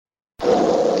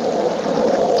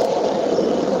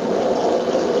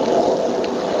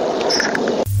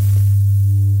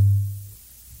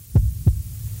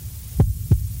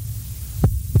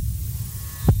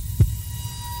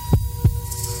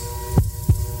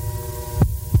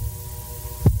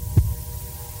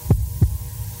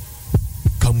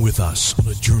Come with us on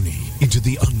a journey into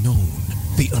the unknown,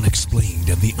 the unexplained,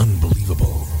 and the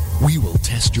unbelievable. We will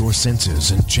test your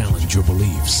senses and challenge your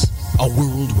beliefs. A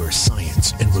world where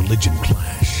science and religion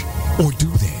clash. Or do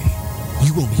they?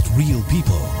 You will meet real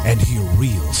people and hear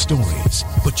real stories,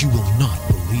 but you will not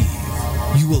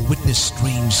believe. You will witness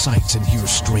strange sights and hear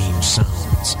strange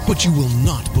sounds, but you will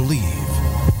not believe.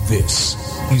 This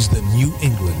is the New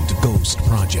England Ghost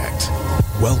Project.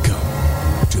 Welcome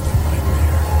to the nightmare.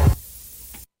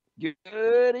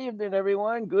 Good evening,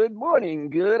 everyone. Good morning.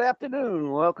 Good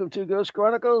afternoon. Welcome to Ghost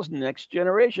Chronicles Next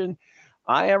Generation.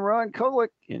 I am Ron Kolick,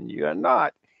 and you're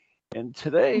not. And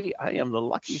today, I am the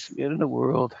luckiest man in the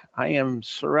world. I am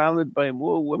surrounded by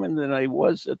more women than I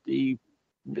was at the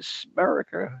Miss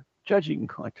America judging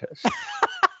contest.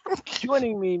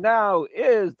 Joining me now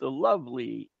is the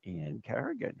lovely Ann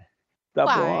Carrigan, the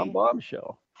Blonde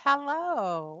Bombshell.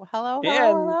 Hello. And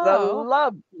the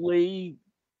lovely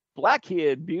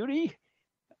black-haired beauty,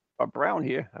 or brown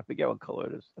hair, I forget what color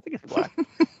it is. I think it's black.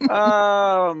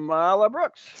 Marla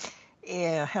Brooks.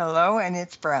 Yeah, hello, and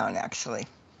it's brown, actually.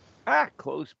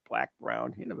 Close, black,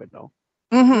 brown. You never know.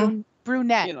 Mm-hmm.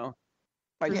 Brunette. You know,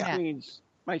 my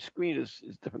screen is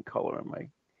different color on my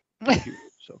computer,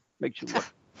 so makes you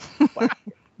look black.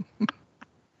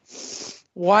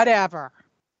 Whatever.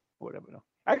 No.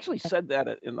 I actually said that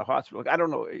in the hospital. I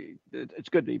don't know. It's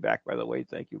good to be back, by the way.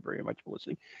 Thank you very much for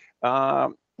listening.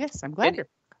 Yes, I'm glad you're.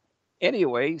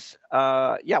 Anyways, when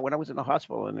I was in the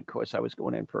hospital, and of course I was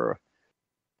going in for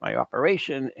my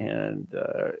operation, and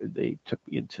they took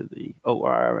me into the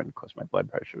OR, and of course my blood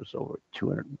pressure was over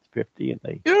 250, and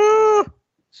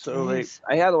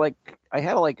I had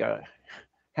like a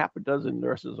half a dozen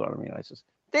nurses on me, and I says,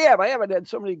 "Damn, I haven't had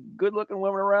so many good-looking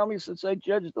women around me since I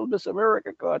judged the Miss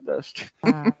America contest."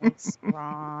 Nice,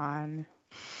 Ron.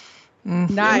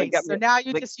 Mm-hmm. Nice. So now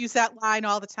you just use that line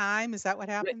all the time? Is that what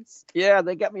happens? Yeah,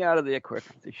 they got me out of there quick.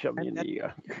 They shoved me in They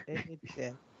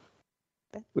did.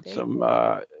 with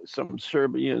some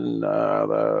Serbian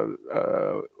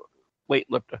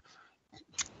weightlifter.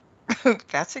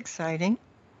 That's exciting.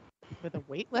 With a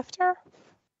weightlifter?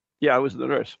 Yeah, I was the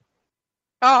nurse.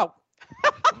 Oh.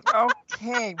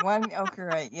 Okay, okay,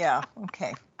 right, yeah,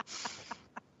 okay.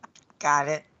 Got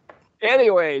it.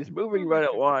 Anyways, moving right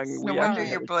along. No wonder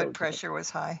your blood pressure was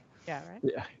high. Yeah, right?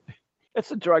 Yeah. It's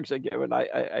the drugs I give, and I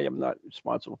am not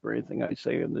responsible for anything I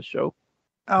say in the show.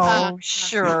 Oh,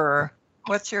 sure.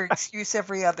 What's your excuse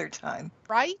every other time?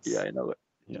 Right? Yeah, I know it.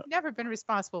 Yeah. You've never been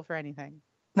responsible for anything.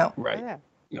 No. Right. Yeah.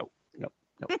 No.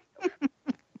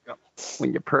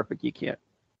 When you're perfect, you can't.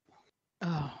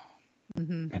 Oh.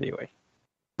 Mm-hmm. Anyway.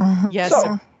 Mm-hmm. Yes, so,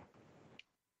 sir.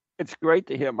 It's great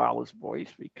to hear Marla's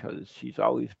voice because she's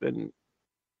always been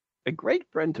a great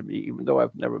friend to me, even though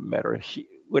I've never met her.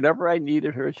 Whenever I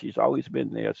needed her, she's always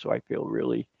been there. So I feel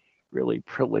really, really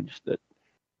privileged to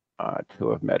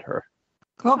have met her.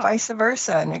 Well, vice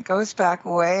versa, and it goes back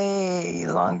way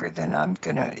longer than I'm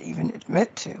going to even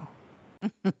admit to.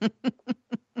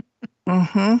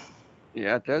 Mm-hmm.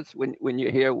 Yeah, it does. When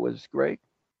your hair was gray.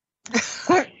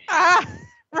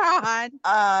 Ron.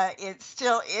 It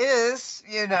still is,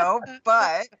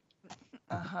 but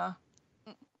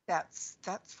that's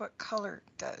what color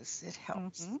does. It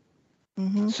helps. Mm-hmm.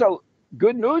 Mm-hmm. So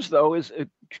good news, though, is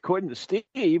according to Steve,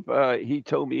 he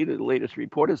told me the latest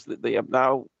report is that they have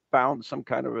now found some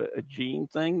kind of a gene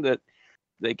thing that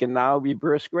they can now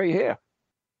reverse gray hair.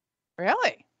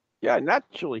 Really? Yeah,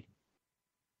 naturally.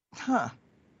 Huh.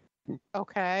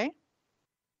 Okay.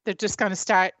 They're just going to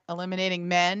start eliminating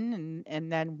men,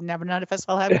 and then none of us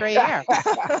will have gray hair.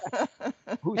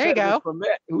 Who There said you it go. was for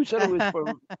men? Who said it was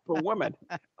for women?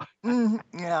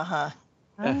 Yeah.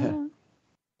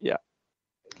 Yeah.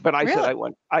 But I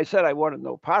Really? said I wanted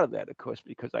no part of that, of course,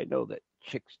 because I know that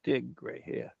chicks dig gray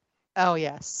hair. Oh,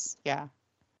 yes. Yeah.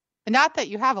 And not that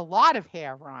you have a lot of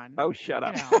hair, Ron. Oh, shut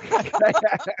up.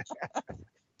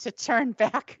 To turn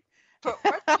back. But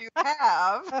what you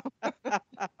have.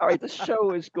 All right, this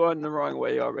show is going the wrong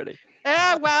way already.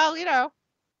 Yeah, well,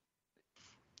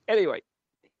 Anyway,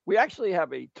 we actually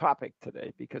have a topic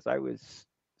today because I was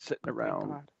sitting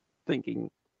around thinking,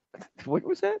 what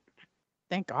was that?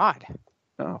 Thank God.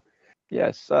 Oh,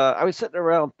 yes. I was sitting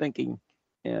around thinking,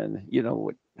 and you know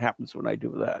what happens when I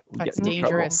do that. We That's get in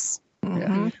dangerous.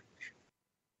 Mm-hmm. Yeah.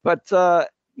 But,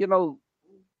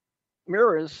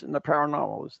 mirrors and the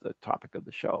paranormal is the topic of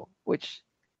the show, which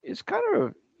is kind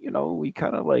of, we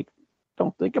kind of like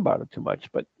don't think about it too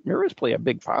much, but mirrors play a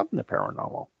big part in the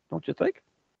paranormal, don't you think?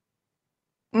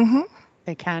 Mm-hmm.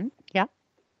 They can, yeah.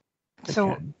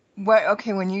 So,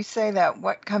 when you say that,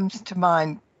 what comes to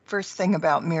mind first thing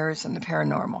about mirrors and the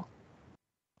paranormal?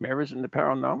 Mirrors in the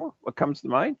paranormal. What comes to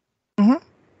mind? Mhm.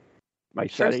 My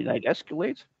Saturday night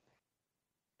Escalades.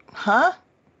 Huh?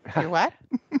 Your what?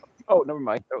 Oh, never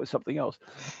mind. That was something else.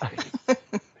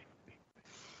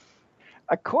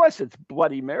 Of course, it's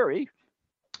Bloody Mary.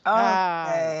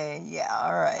 Okay. Yeah.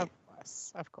 All right.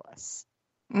 Of course.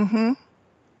 Mm-hmm.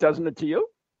 Doesn't it to you?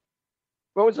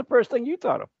 What was the first thing you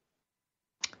thought of?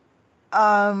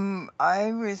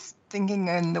 I was thinking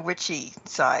on the witchy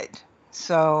side. Of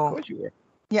So course you were.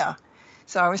 yeah.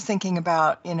 So I was thinking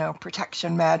about,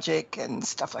 protection magic and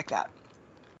stuff like that.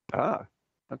 Ah,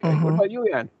 okay. Mhm. What about you,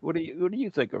 Ann? What do you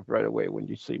think of right away when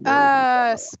you see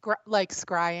mirrors? Like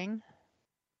scrying.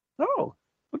 Oh,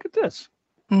 look at this.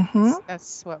 Mm-hmm.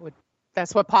 That's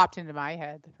what popped into my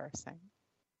head the first thing.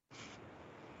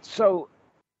 So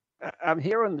I'm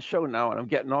here on the show now, and I'm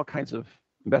getting all kinds of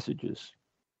messages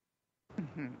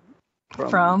Mhm.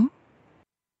 From?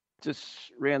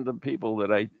 just random people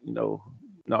that I know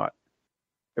not.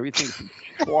 Everything from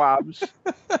Schwab's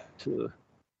to,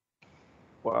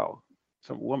 wow,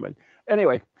 some woman.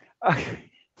 Anyway,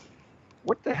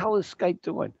 what the hell is Skype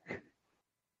doing?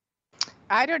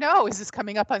 I don't know. Is this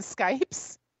coming up on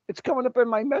Skypes? It's coming up in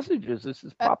my messages. This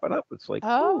is popping up. It's like,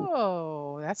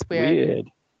 Oh, that's weird. weird.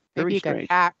 Maybe Very you strange.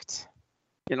 got hacked.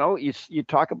 You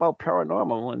talk about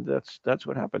paranormal, and that's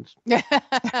what happens.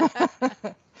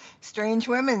 Strange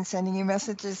women sending you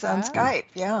messages on Ah. Skype.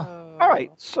 Yeah. All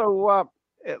right, so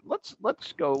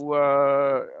let's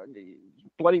go.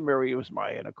 Bloody Mary was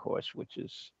mine, of course, which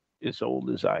is as old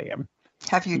as I am.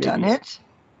 Have you done Maybe. it?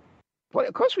 Well,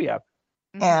 of course we have.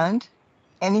 Mhm. And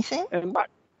anything? And what?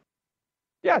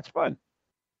 Yeah, it's fun.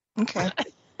 Okay.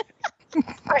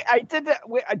 I did that.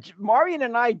 Marion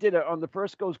and I did it on the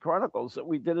first Ghost Chronicles.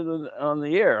 We did it on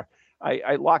the air.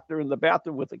 I locked her in the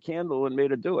bathroom with a candle and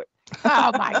made her do it.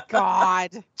 Oh my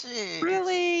God. Jeez.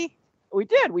 Really? We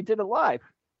did. We did it live.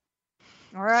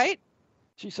 All right.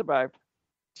 She survived.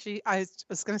 I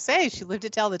was going to say she lived to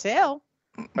tell the tale.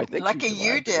 I think Lucky she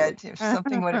you survived. did. If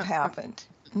something would have happened.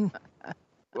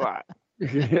 What?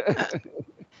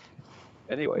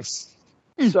 Anyway,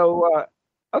 so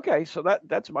okay, so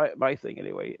that's my thing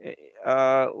anyway.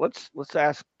 Let's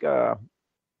ask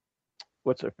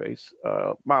what's her face,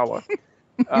 Marla.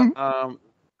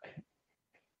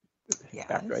 Yes.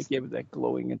 After I gave her that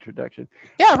glowing introduction.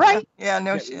 Yeah, right. Yeah.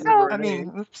 No. Yeah, She, so- I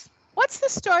mean, oops. What's the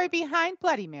story behind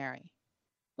Bloody Mary?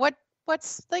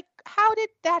 What's like? How did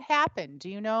that happen? Do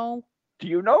you know Do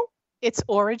you know? its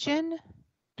origin?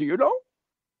 Do you know?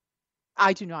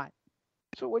 I do not,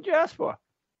 So what'd you ask for?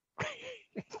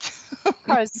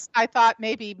 because I thought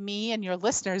maybe me and your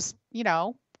listeners,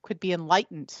 could be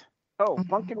enlightened. Oh, Mhm.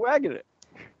 pumpkin wagon it.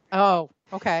 Oh,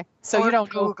 okay. So Or you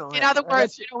don't know. Google In it, other right?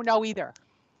 words, you don't know either.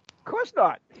 Of course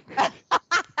not.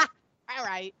 All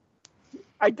right.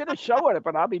 I did a show on it,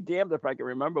 but I'll be damned if I can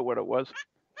remember what it was.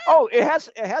 Oh, it has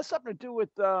something to do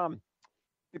with the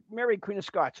Mary Queen of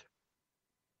Scots.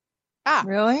 Ah,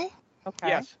 Really? okay.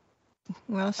 Yes.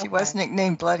 Well, she Okay. was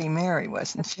nicknamed Bloody Mary,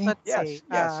 wasn't she? Let's Yes, see.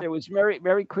 yes, it was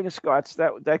Mary Queen of Scots.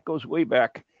 That goes way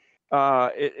back.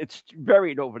 It's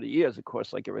varied over the years, of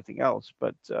course, like everything else.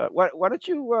 But why don't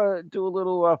you do a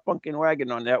little pumpkin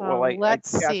wagon on that? Let's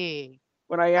see.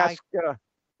 When I ask,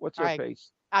 what's her Alright.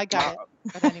 face? I got it.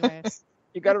 But anyways,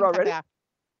 You got we it can come already? back.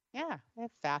 Yeah, I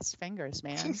have fast fingers,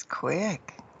 man. She's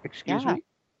quick. Excuse Yeah. me.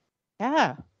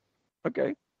 Yeah.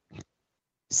 Okay.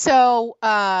 So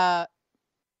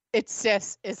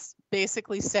it's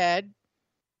basically said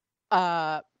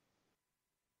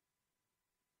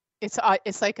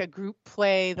it's like a group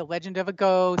play, The Legend of a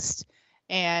Ghost,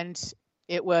 and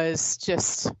it was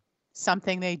just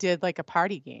something they did like a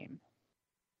party game.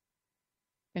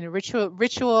 And a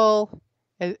ritual.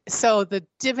 So the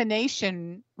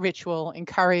divination ritual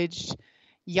encouraged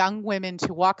young women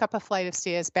to walk up a flight of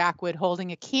stairs backward,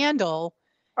 holding a candle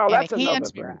Oh, and that's a another hand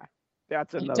thing. mirror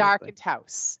That's in a another darkened thing.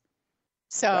 house.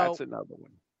 So, That's another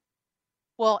one.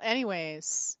 well,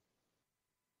 anyways,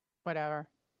 whatever.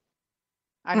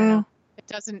 I don't know.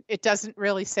 It doesn't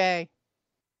really say.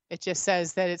 It just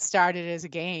says that it started as a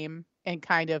game and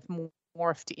kind of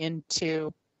morphed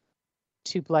into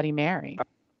Bloody Mary.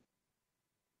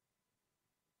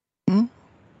 Hmm?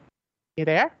 You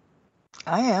there?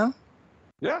 I am.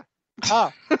 Yeah.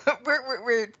 Oh,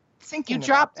 we're thinking. you about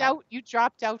dropped that. out. You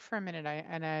dropped out for a minute.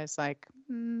 I was like,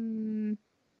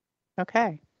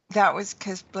 okay. That was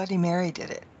because Bloody Mary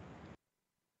did it.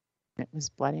 It was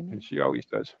Bloody Mary. And she always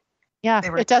does. Yeah,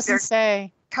 They were- it doesn't they're-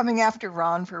 say. Coming after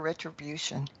Ron for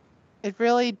retribution. It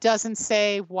really doesn't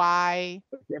say why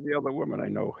Like every other woman I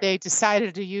know. they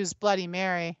decided to use Bloody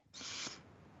Mary.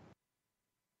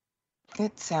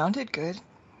 It sounded good.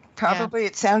 Probably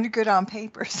it sounded good on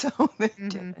paper, so it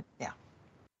didn't. Yeah.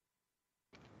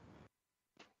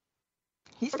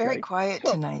 He's very quiet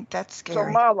tonight. That's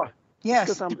scary. So Marla,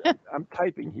 yes, because I'm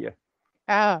typing here.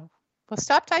 Oh, well,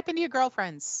 stop typing to your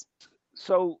girlfriends.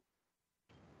 So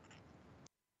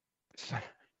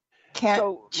can't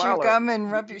chew Marla, gum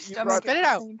and rub your stomach Spit at it the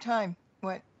out. same time.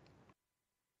 What?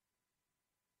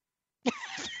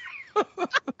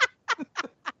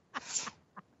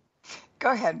 Go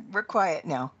ahead. We're quiet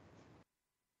now.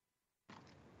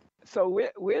 So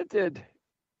what were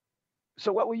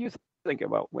you thinking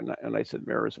about when I said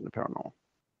mirrors in the paranormal?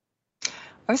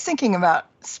 I was thinking about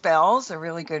spells, a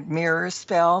really good mirror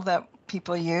spell that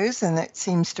people use, and it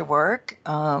seems to work.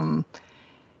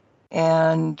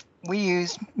 And we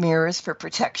use mirrors for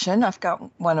protection. I've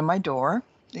got one on my door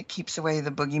that keeps away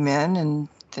the boogeymen and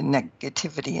the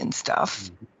negativity and stuff.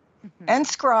 And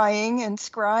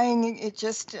scrying, it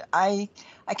just, I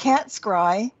can't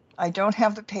scry. I don't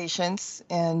have the patience.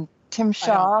 And Tim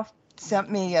Shaw sent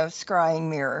me a scrying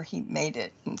mirror. He made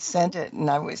it and sent it, and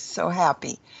I was so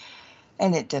happy.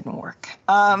 And it didn't work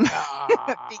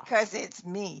because it's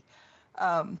me.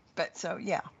 But so,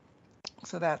 yeah.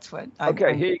 So that's what I'm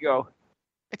Okay, here you go.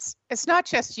 It's not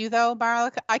just you though,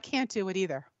 Marla. I can't do it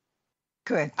either.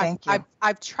 Good, thank you.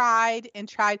 I've tried and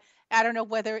tried. I don't know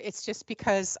whether it's just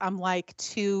because I'm like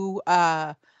too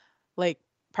like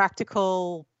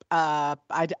practical. I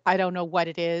don't know what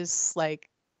it is. Like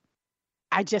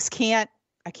I just can't.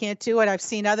 I can't do it. I've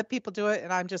seen other people do it,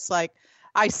 and I'm just like,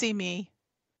 I see me.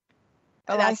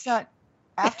 Well, I thought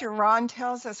after Ron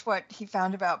tells us what he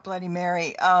found about Bloody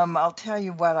Mary, I'll tell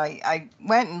you what, I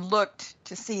went and looked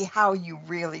to see how you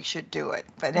really should do it.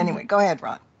 But anyway, go ahead,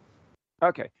 Ron.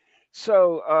 Okay.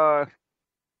 So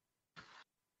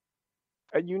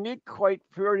a unique, quite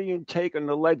Freudian take on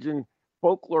the legend,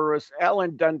 folklorist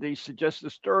Alan Dundee suggests the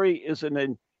story is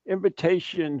an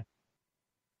invitation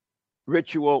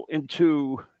ritual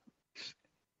into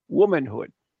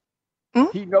womanhood.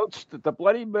 He notes that the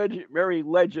Bloody Mary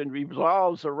legend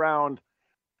revolves around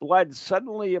blood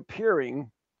suddenly appearing.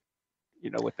 You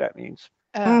know what that means.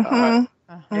 And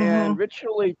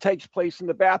ritually takes place in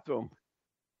the bathroom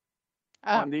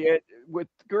on the edge, with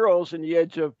girls in the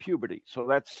edge of puberty. So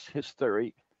that's his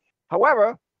theory.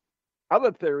 However,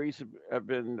 other theories have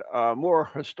been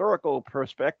more historical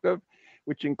perspective,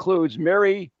 which includes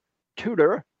Mary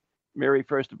Tudor, Mary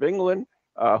First of England,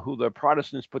 who the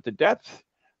Protestants put to death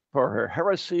for her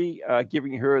heresy,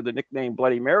 giving her the nickname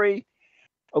Bloody Mary.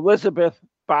 Elizabeth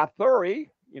Bathory,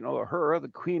 you know her, the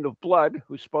Queen of Blood,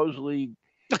 who supposedly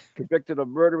convicted of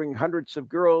murdering hundreds of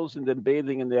girls and then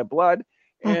bathing in their blood.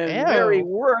 And Mary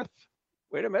Worth,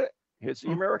 wait a minute, here's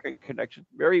the American connection.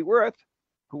 Mary Worth,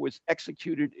 who was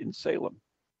executed in Salem.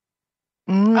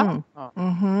 Okay.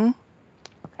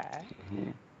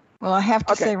 Well, I have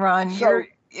to say, Ron,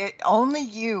 only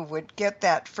you would get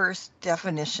that first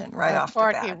definition right off the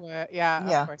bat. He would.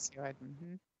 Yeah, of course he would.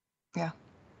 Yeah.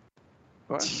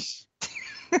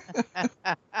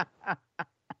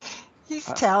 He's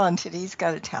talented. He's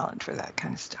got a talent for that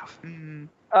kind of stuff.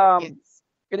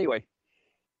 Anyway,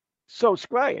 so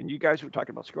scrying. You guys were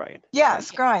talking about scrying. Yeah,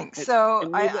 scrying.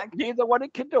 So neither one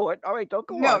can do it. All right, don't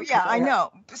go on. No, yeah, I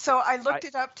know. So I looked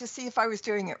it up to see if I was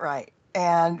doing it right.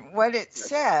 And what it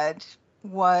said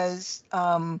was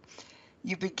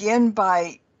you begin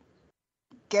by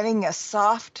getting a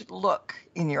soft look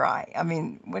in your eye. I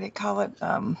mean, what do you call it?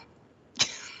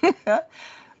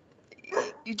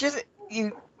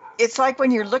 It's like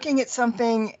when you're looking at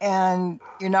something and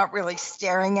you're not really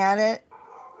staring at it.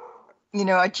 You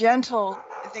know, a gentle,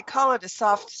 they call it a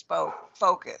soft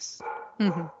focus.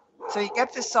 So you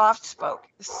get the soft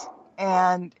focus,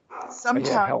 and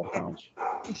sometimes,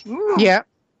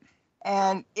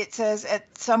 and it says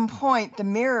at some point the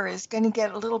mirror is going to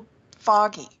get a little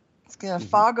foggy. It's going to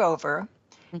fog over,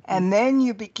 and then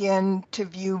you begin to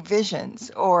view visions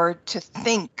or to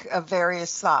think of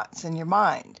various thoughts in your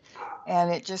mind. And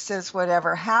it just says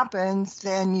whatever happens,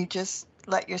 then you just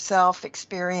let yourself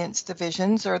experience the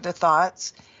visions or the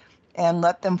thoughts and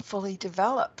let them fully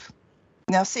develop.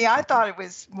 Now, see, I thought it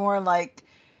was more like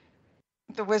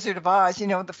the Wizard of Oz, you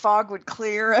know, the fog would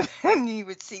clear and you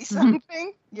would see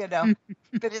something, you know,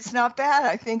 but it's not that.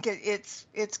 I think it's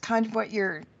kind of what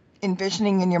you're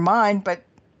envisioning in your mind, but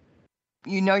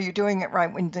you know you're doing it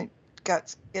right when it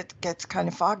gets kind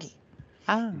of foggy.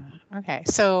 Oh, okay.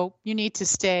 So you need to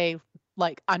stay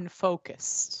like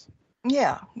unfocused.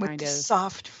 Yeah, with the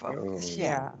soft focus.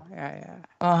 Yeah.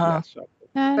 I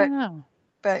don't know.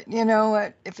 But you know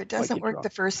what? If it doesn't work the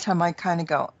first time, I kind of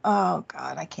go, oh,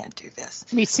 God, I can't do this.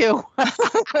 Me too.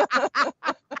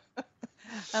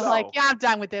 I'm like, yeah, I'm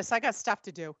done with this. I got stuff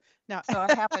to do. No. So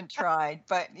I haven't tried,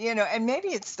 but and maybe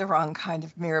it's the wrong kind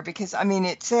of mirror because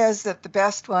it says that the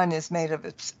best one is made of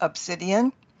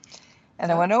obsidian,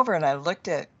 and I went over and I looked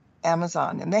at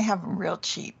Amazon, and they have them real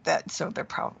cheap. So they're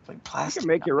probably plastic. You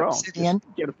can make your own. Obsidian.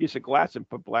 Just get a piece of glass and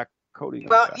put black coating.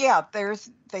 Well, on that. yeah,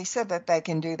 they said that they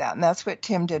can do that, and that's what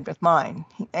Tim did with mine.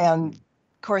 And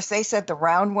of course, they said the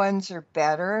round ones are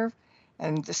better,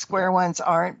 and the square ones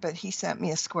aren't. But he sent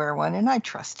me a square one, and I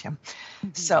trust him. Mm-hmm.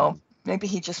 So maybe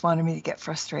he just wanted me to get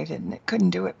frustrated, and it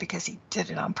couldn't do it because he did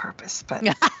it on purpose. But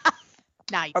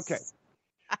nice. Okay.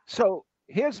 So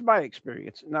here's my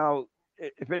experience. Now,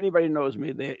 if anybody knows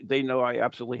me, they know I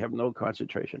absolutely have no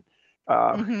concentration.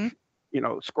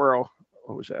 Squirrel.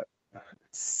 What was that?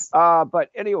 But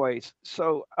anyways,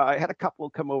 so I had a couple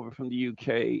come over from the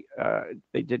UK.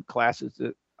 They did classes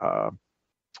at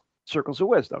Circles of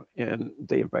Wisdom, and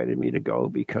they invited me to go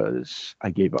because I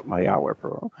gave up my hour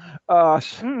per hour.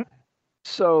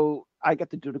 So I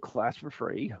got to do the class for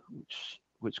free, which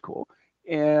was cool.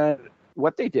 And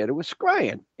what they did, it was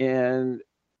scrying. And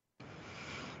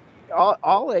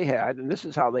all they had, and this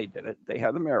is how they did it, they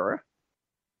had a mirror,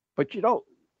 but you don't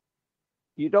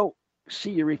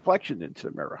see your reflection into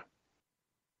the mirror.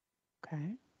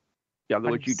 Okay. In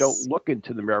other words, you don't look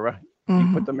into the mirror. You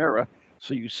put the mirror,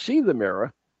 so you see the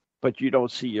mirror, but you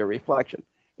don't see your reflection.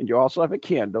 And you also have a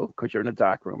candle, because you're in a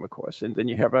dark room, of course. And then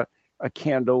you have a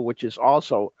candle, which is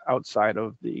also outside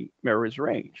of the mirror's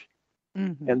range.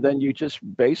 Mm-hmm. And then you just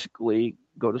basically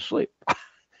go to sleep.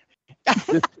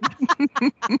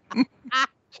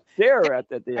 Stare at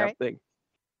that damn thing.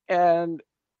 And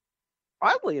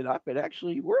oddly enough, it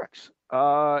actually works.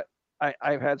 I've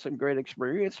had some great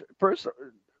experience. First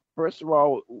of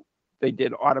all, they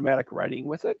did automatic writing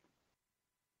with it.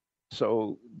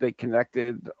 So they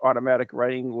connected automatic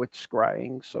writing with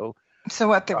scrying. So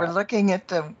what they were looking at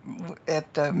the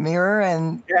mirror,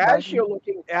 and as you're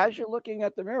looking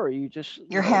at the mirror, you just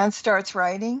your hand starts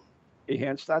writing. Your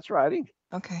hand starts writing.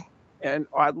 Okay. And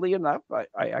oddly enough,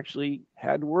 I actually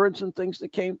had words and things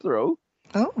that came through.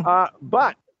 Oh.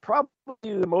 But probably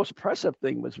the most impressive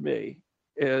thing was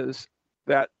is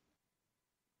that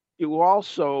you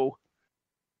also,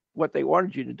 what they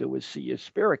wanted you to do was see your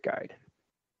spirit guide.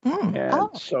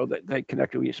 So that they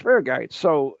connected with your spirit guide.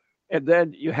 So, and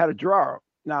then you had a drawer.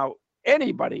 Now,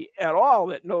 anybody at all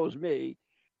that knows me,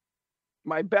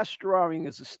 my best drawing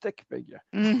is a stick figure.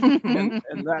 and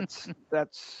that's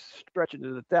stretching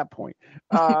it at that point.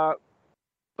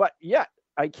 But yet,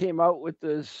 I came out with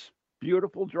this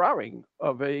beautiful drawing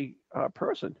of a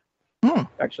person.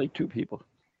 Actually, two people.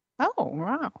 Oh,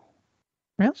 wow.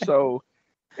 Really? So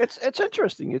it's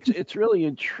interesting. It's really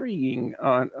intriguing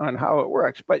on how it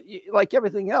works. But like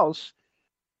everything else,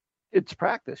 it's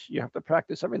practice. You have to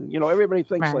practice everything. Everybody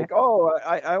thinks like, oh,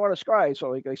 I want to scry. So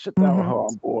like I sit down, oh,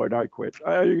 I'm bored, I quit.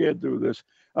 I can't do this.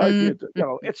 I can't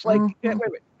do, it's like,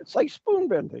 it's like spoon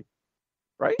bending,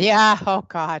 right? Yeah. Oh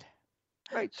God.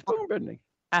 Right. Spoon bending.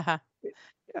 Uh-huh.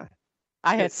 Yeah.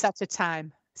 I had such a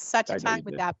time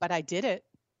with that, but I did it.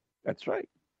 That's right.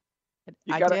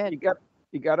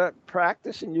 You gotta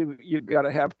practice, and you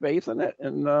gotta have faith in it.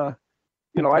 And I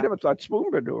never thought spoon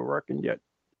bending would work, and yet,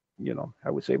 I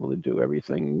was able to do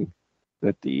everything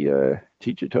that the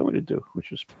teacher told me to do,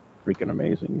 which was freaking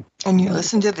amazing. And you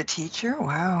listened to the teacher?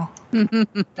 Wow.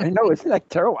 I know, isn't that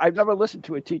terrible? I've never listened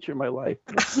to a teacher in my life.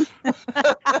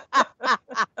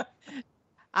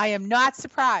 I am not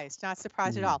surprised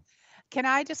at all. Can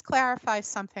I just clarify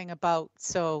something about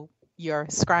your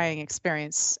scrying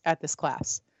experience at this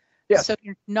class? Yes. So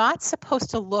you're not supposed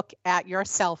to look at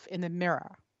yourself in the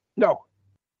mirror. No.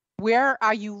 Where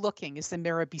are you looking? Is the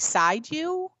mirror beside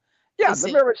you? Yeah,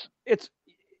 the mirror it's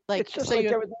just like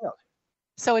everything else.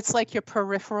 So it's like your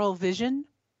peripheral vision?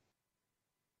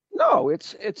 No,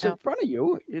 it's in front of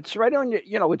you. It's right on your,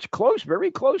 it's close,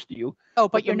 very close to you. Oh,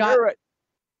 but you're not.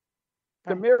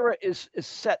 The mirror is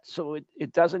set so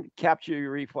it doesn't capture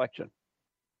your reflection.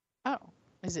 Oh,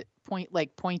 is it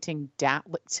pointing down,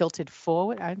 tilted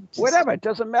forward? Whatever, it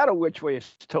doesn't matter which way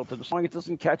it's tilted, as long as it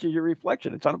doesn't capture your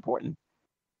reflection. It's unimportant.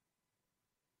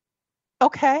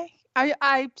 Okay,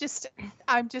 I'm just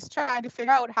trying to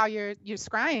figure out how you're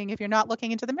scrying if you're not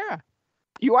looking into the mirror.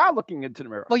 You are looking into the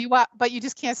mirror. Well, you are, but you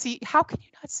just can't see. How can you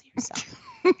not see yourself?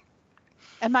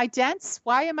 Am I dense?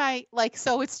 Why am I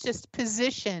so it's just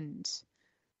positioned.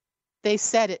 They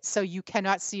said it so you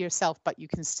cannot see yourself, but you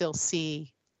can still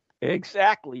see.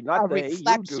 Exactly. Not they.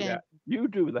 Reflection. You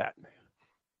do that.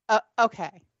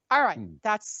 Okay. All right.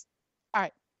 That's all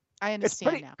right. I It's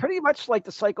understand now. pretty much like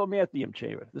the psychomanthium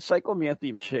chamber. The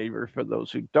psychomanthium chamber, for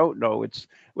those who don't know,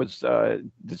 was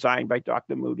designed by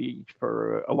Dr. Moody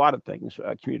for a lot of things.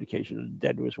 Communication of the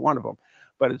dead was one of them.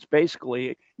 But it's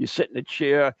basically you sit in a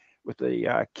chair with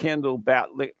a candle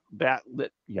backlit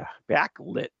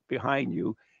behind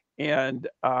you, and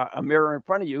a mirror in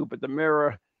front of you. But the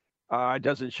mirror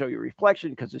doesn't show your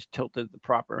reflection because it's tilted at the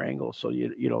proper angle, so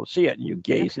you don't see it, and you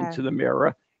gaze Okay. into the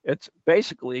mirror. It's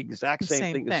basically exact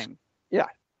same thing. Yeah.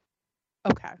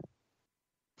 Okay.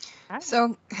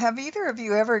 So, have either of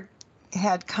you ever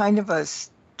had kind of a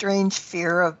strange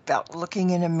fear about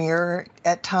looking in a mirror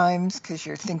at times because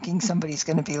you're thinking somebody's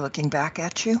going to be looking back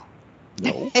at you?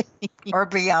 No. Or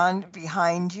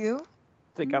behind you?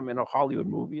 Think I'm in a Hollywood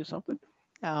movie or something?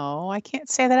 No, I can't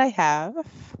say that I have.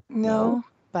 No.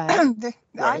 But Have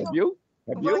you?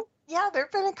 Well, yeah, there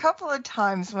have been a couple of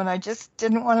times when I just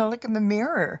didn't want to look in the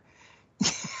mirror.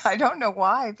 I don't know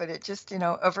why, but it just,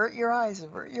 avert your eyes.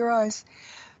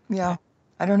 Yeah,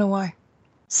 I don't know why.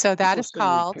 so that is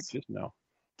called. Pictures now.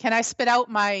 Can I spit out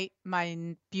my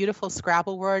beautiful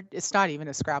Scrabble word? It's not even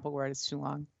a Scrabble word. It's too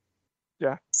long.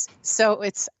 Yeah. So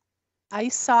it's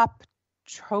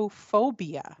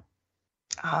isotrophobia.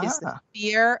 Is the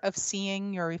fear of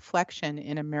seeing your reflection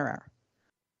in a mirror.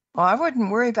 Well, I wouldn't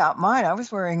worry about mine. I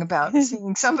was worrying about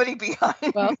seeing somebody behind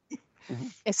me.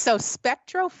 So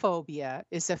spectrophobia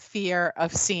is a fear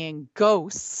of seeing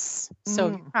ghosts. So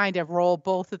you kind of roll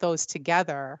both of those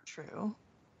together. True.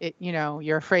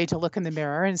 You're afraid to look in the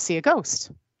mirror and see a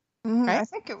ghost. Right? I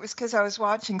think it was because I was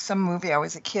watching some movie. I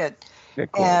was a kid,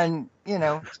 and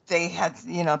they had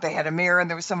a mirror and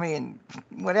there was somebody in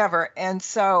whatever. And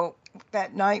so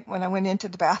that night when I went into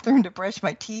the bathroom to brush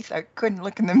my teeth, I couldn't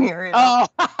look in the mirror at all.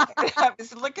 I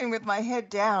was looking with my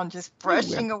head down, just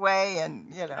brushing away,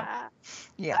 and yeah.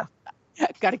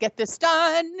 Got to get this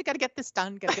done. Got to get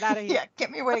out of here. Yeah, get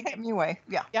me away.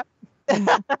 Yeah. Yep.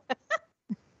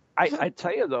 I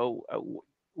tell you though,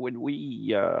 when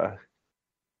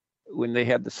they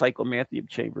had the psychomanthium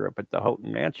chamber up at the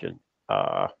Houghton Mansion,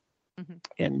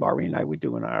 and Maury and I were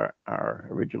doing our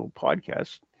original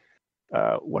podcast,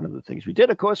 one of the things we did,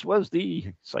 of course, was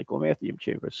the psychomanthium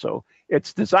chamber. So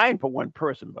it's designed for one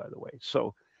person, by the way.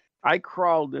 So I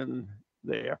crawled in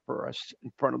there first,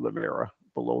 in front of the mirror,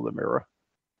 below the mirror,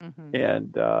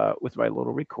 and with my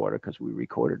little recorder, because we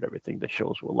recorded everything. The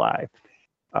shows were live.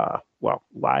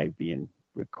 Live being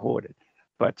recorded.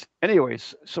 But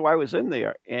anyways, so I was in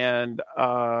there, and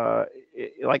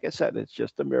like I said, it's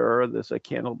just a mirror. There's a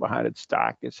candle behind it,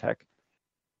 dark as heck.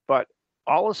 But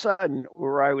all of a sudden,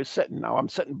 where I was sitting, now I'm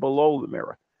sitting below the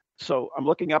mirror. So I'm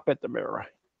looking up at the mirror,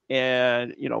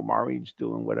 and Maureen's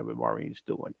doing whatever Maureen's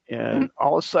doing. And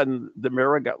all of a sudden, the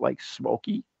mirror got like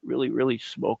smoky, really, really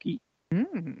smoky.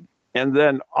 And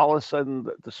then all of a sudden,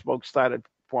 the smoke started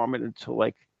forming into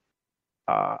like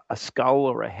a skull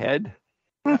or a head.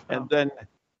 And then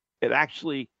it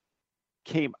actually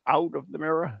came out of the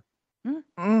mirror.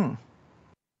 Yeah.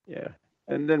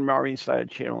 And then Maureen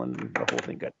started channeling, and the whole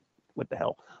thing got, what the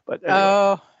hell? But anyway.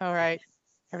 Oh, all right.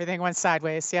 Everything went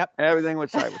sideways. Yep. Everything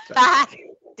went sideways.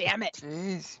 Damn it.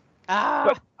 Jeez.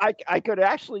 But I could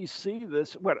actually see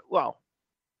this. What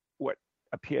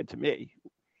appeared to me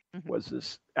was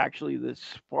this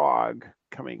fog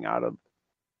coming out of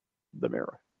the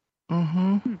mirror.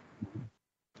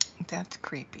 That's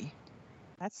creepy.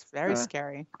 That's very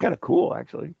scary. Kind of cool,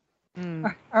 actually.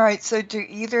 All right. So, do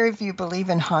either of you believe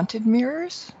in haunted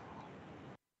mirrors?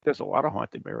 There's a lot of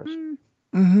haunted mirrors.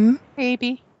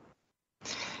 Maybe.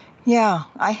 Yeah,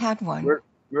 I had one.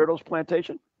 Myrtle's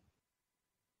Plantation?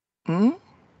 Hmm?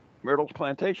 Myrtle's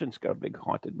Plantation's got a big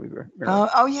haunted mirror.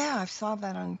 Oh, yeah, I saw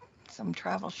that on some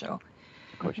travel show.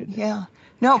 Of course you did. Yeah.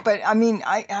 No, but I mean,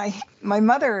 my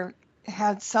mother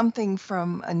had something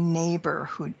from a neighbor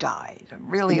who died. A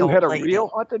really old lady. You had a real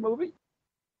haunted movie?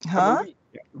 Huh?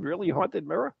 Really haunted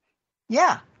mirror?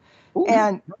 Yeah. Ooh,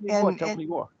 Tell me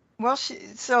more. Well,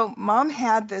 so Mom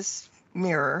had this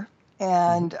mirror,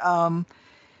 and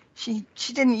she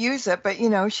didn't use it, but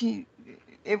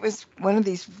it was one of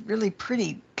these really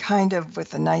pretty, kind of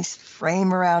with a nice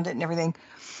frame around it and everything.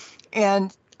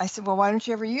 And I said, well, why don't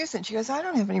you ever use it? She goes, I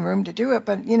don't have any room to do it,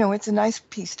 but it's a nice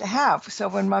piece to have. So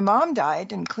when my mom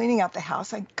died and cleaning out the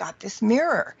house, I got this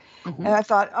mirror, and I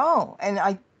thought,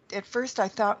 at first I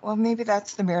thought, well, maybe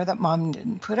that's the mirror that Mom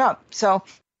didn't put up. So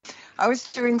I was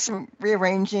doing some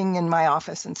rearranging in my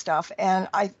office and stuff, and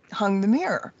I hung the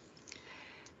mirror.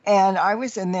 And I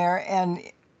was in there, and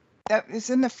That was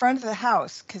in the front of the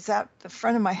house, because the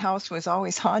front of my house was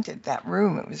always haunted. That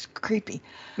room, it was creepy.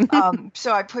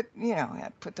 So I put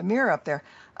the mirror up there.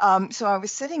 So I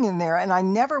was sitting in there, and I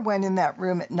never went in that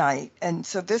room at night. And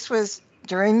so this was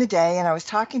during the day, and I was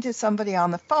talking to somebody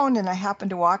on the phone, and I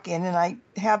happened to walk in, and I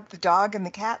have the dog and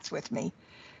the cats with me.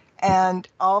 And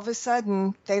all of a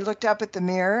sudden, they looked up at the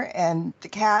mirror, and the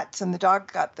cats and the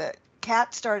dog the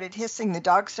cat started hissing, the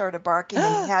dog started barking,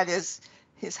 and he had his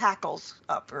hackles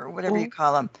up, or whatever you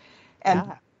call them.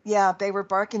 And they were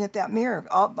barking at that mirror,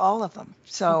 all of them.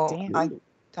 So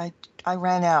I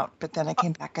ran out, but then I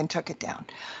came back and took it down.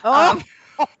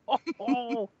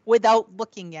 Without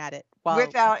looking at it.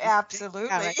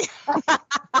 Absolutely.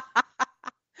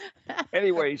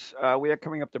 Anyways, we are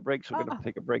coming up to break, so we're going to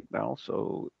take a break now.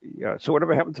 So, So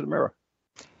whatever happened to the mirror?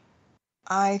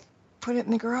 I put it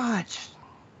in the garage.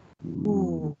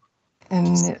 Ooh.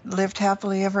 And it lived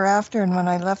happily ever after. And when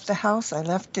I left the house, I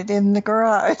left it in the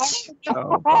garage.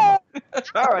 All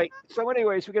right. So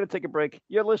anyways, we're going to take a break.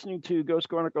 You're listening to Ghost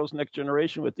Chronicles Next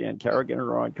Generation with Dan Carrigan and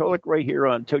Ron Kolick right here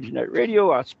on TogiNet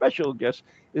Radio. Our special guest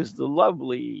is the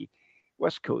lovely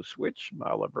West Coast Witch,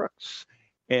 Marla Brooks.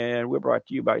 And we're brought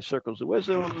to you by Circles of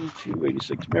Wisdom,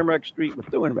 286 Merrimack Street,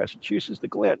 Methuen, Massachusetts, the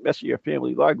Glant Messier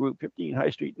Family Law Group, 15 High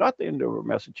Street, North Andover,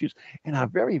 Massachusetts, and our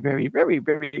very, very, very,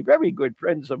 very, very good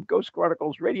friends of Ghost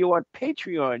Chronicles Radio on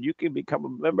Patreon. You can become a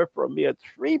member for a mere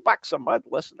 $3 a month,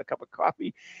 less than a cup of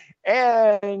coffee,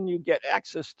 and you get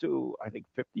access to, I think,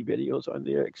 50 videos on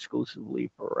there exclusively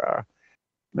for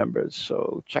members.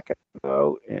 So check it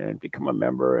out and become a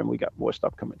member, and we got more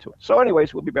stuff coming to it. So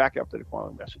anyways, we'll be back after the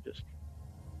following messages.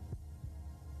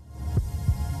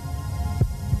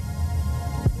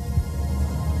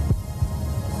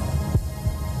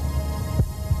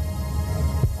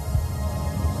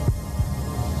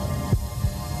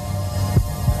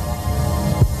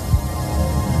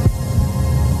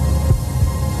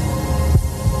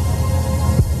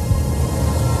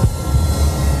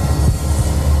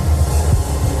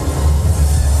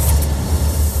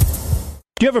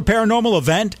 Do you have a paranormal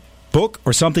event, book,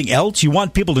 or something else you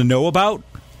want people to know about?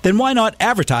 Then why not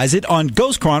advertise it on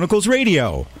Ghost Chronicles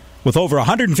Radio? With over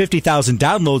 150,000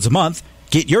 downloads a month,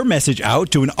 get your message out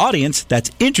to an audience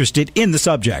that's interested in the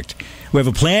subject. We have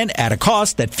a plan at a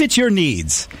cost that fits your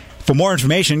needs. For more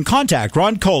information, contact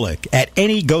Ron Kolick at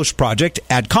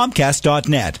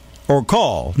anyghostproject@comcast.net or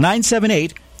call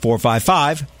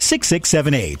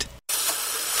 978-455-6678.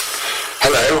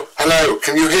 Hello,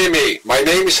 can you hear me? My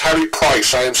name is Harry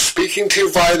Price. I am speaking to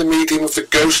you via the medium of the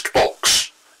Ghost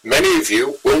Box. Many of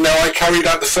you will know I carried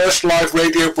out the first live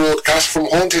radio broadcast from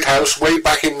Haunted House way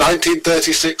back in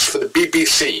 1936 for the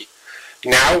BBC.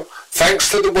 Now, thanks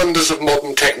to the wonders of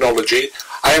modern technology,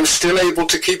 I am still able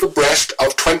to keep abreast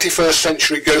of 21st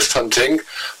century ghost hunting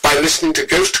by listening to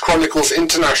Ghost Chronicles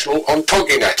International on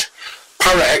TogiNet,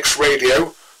 ParaX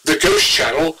Radio, the Ghost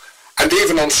Channel, and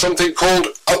even on something called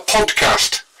a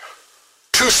podcast.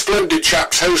 Two splendid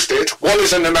chaps host it. One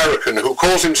is an American who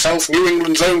calls himself New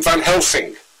England's own Van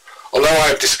Helsing, although I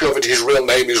have discovered his real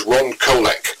name is Ron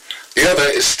Kolick. The other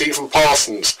is Stephen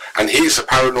Parsons, and he's a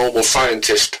paranormal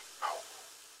scientist.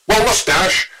 Well,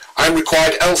 mustache, I'm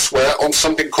required elsewhere on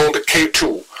something called a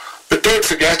K2. But don't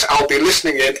forget, I'll be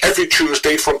listening in every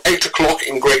Tuesday from 8 o'clock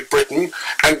in Great Britain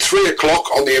and 3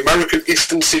 o'clock on the American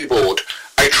Eastern Seaboard.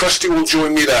 I trust you will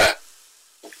join me there.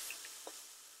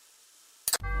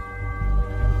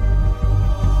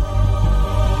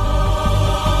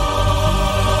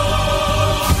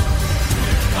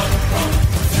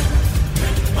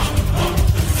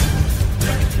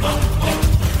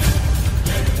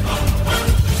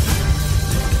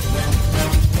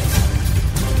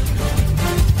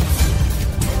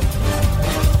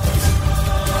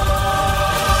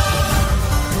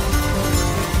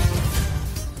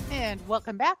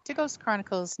 Welcome back to Ghost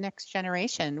Chronicles Next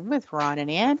Generation with Ron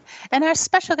and Ann, and our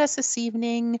special guest this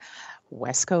evening,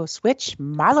 West Coast Witch,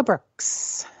 Marla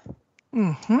Brooks.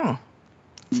 Mm-hmm.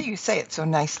 See, you say it so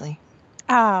nicely.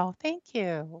 Oh, thank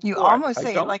you. You almost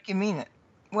say it like you mean it.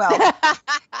 Well,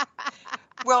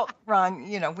 well, Ron,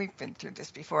 we've been through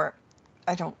this before.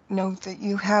 I don't know that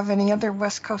you have any other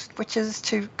West Coast witches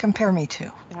to compare me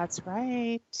to. That's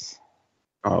right.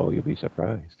 Oh, you'll be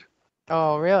surprised.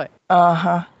 Oh, really?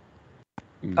 Uh-huh.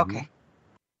 Mm-hmm. Okay.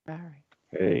 All right.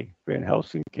 Hey, Van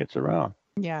Helsing gets around.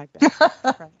 Yeah, I bet.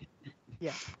 Right.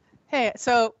 Yeah. Hey,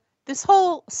 so the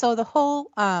whole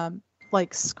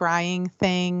like scrying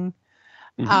thing,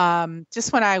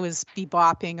 just when I was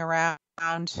bebopping around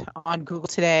on Google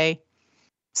today,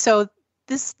 so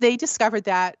they discovered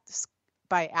that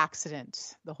by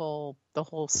accident, the whole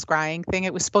scrying thing.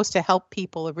 It was supposed to help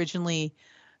people originally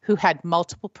who had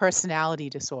multiple personality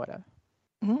disorder.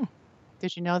 Mm.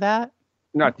 Did you know that?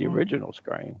 Not the original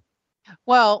scrying.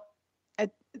 Well,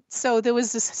 so there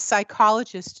was this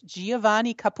psychologist,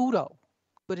 Giovanni Caputo,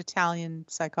 good Italian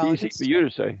psychologist. Easy for you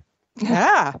to say.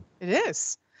 Yeah, it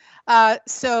is.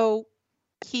 So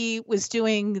he was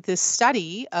doing this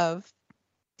study of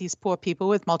these poor people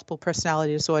with multiple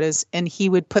personality disorders, and he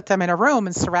would put them in a room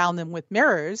and surround them with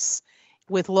mirrors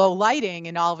with low lighting,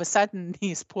 and all of a sudden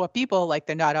these poor people, like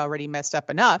they're not already messed up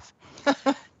enough,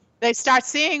 they start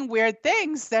seeing weird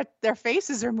things, that their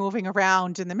faces are moving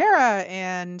around in the mirror,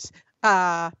 and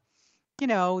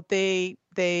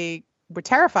they were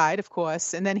terrified, of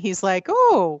course. And then he's like,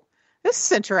 oh, this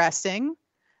is interesting.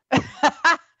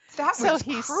 That was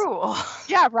cruel.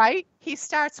 Yeah, right. He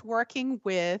starts working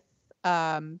with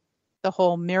the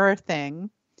whole mirror thing,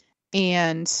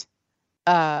 and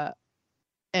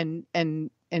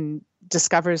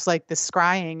discovers like the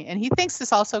scrying, and he thinks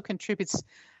this also contributes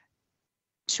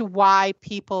to why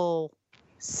people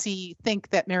think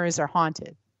that mirrors are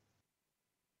haunted,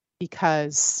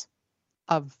 because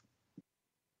of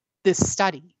this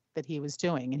study that he was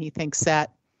doing. And he thinks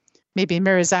that maybe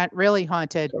mirrors aren't really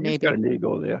haunted. Somebody's maybe got an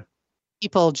ego there.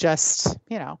 people just,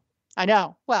 I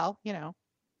know. Well,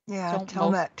 Yeah, I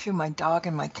tell that to my dog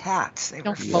and my cats. They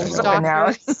were most flipping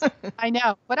out. I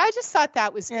know. But I just thought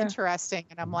that was interesting.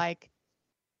 And I'm like,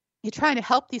 you're trying to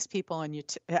help these people, and you're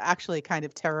actually kind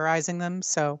of terrorizing them.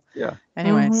 So,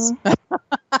 anyways.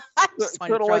 I just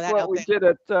wanted to Sort of throw like that what out we there.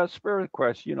 did at Spirit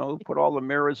Quest, put all the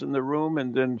mirrors in the room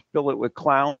and then fill it with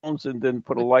clowns and then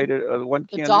put a light, one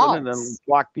The candle in and then dolls.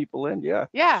 block people in. Yeah.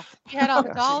 Yeah, you had all the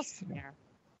Yeah. dolls in there.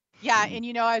 Yeah,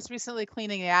 and I was recently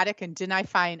cleaning the attic, and didn't I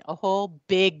find a whole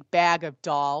big bag of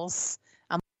dolls?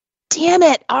 I'm like, damn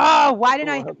it! Oh, why didn't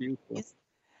I have these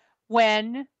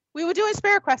when we were doing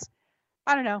Spirit Quest?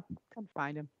 I don't know. Couldn't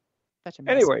find him. Such a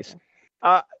mess. Anyways,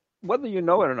 whether you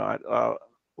know it or not, a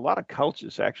lot of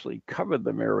cultures actually cover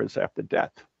the mirrors after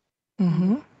death.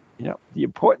 Mm-hmm. The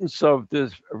importance of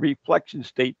this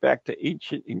reflections date back to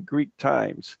ancient and Greek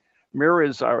times.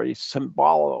 Mirrors are a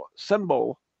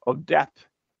symbol of death,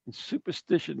 and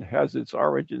superstition has its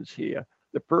origins here.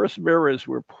 The first mirrors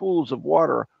were pools of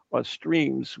water or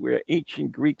streams where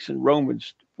ancient Greeks and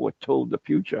Romans foretold the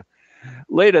future.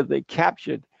 Later, they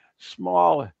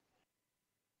small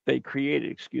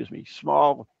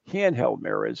handheld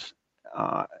mirrors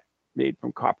made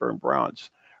from copper and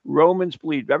bronze. Romans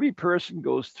believed every person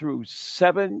goes through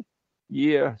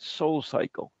 7-year soul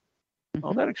cycle. Mm-hmm.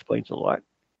 Well, that explains a lot.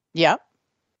 Yeah.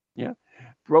 Yeah.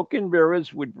 Broken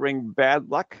mirrors would bring bad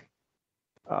luck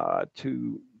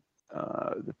to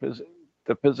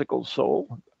the physical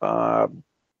soul.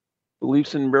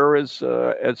 Beliefs in mirrors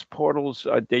as portals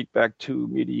date back to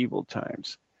medieval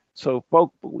times. So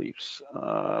folk beliefs.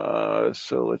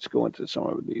 So let's go into some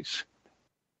of these.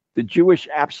 The Jewish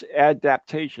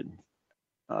adaptation.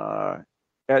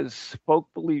 As folk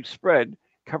beliefs spread,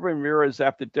 covering mirrors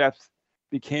after death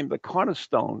became the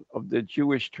cornerstone of the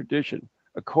Jewish tradition.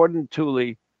 According to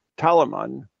the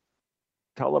Talmud,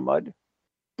 Mm-hmm.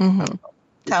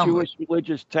 the Jewish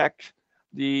religious text,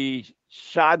 the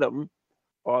Shaddam,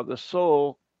 or the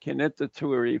soul, can enter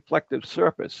through a reflective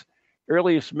surface.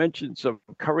 Earliest mentions of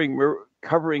covering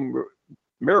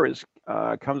mirrors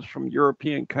comes from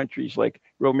European countries like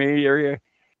Romania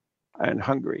and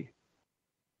Hungary.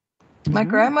 My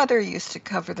grandmother used to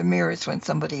cover the mirrors when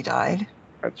somebody died.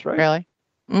 That's right. Really?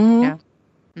 Mm-hmm. Yeah.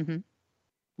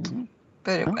 Mm-hmm. Mm-hmm.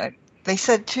 But they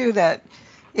said, too, that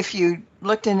if you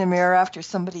looked in the mirror after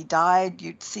somebody died,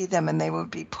 you'd see them and they would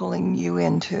be pulling you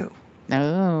in, too.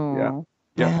 Oh.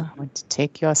 Yeah. I want to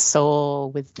take your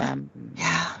soul with them.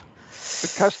 Yeah.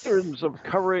 The customs of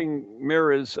covering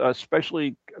mirrors are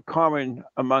especially common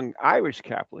among Irish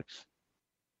Catholics.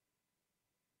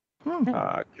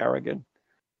 Carrigan.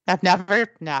 I've never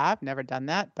done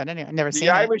that. But anyway, I've never seen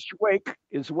The it. Irish wake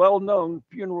is a well-known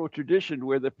funeral tradition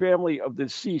where the family of the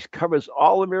deceased covers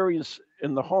all the mirrors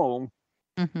in the home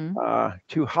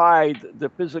to hide the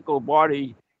physical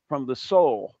body from the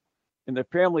soul, and the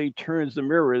family turns the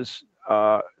mirrors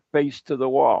face to the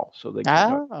wall so they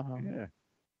can.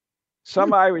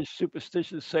 Some Irish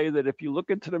superstitions say that if you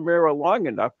look into the mirror long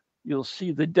enough, you'll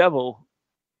see the devil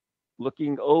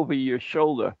looking over your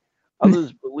shoulder.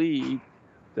 Others believe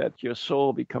that your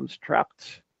soul becomes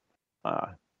trapped.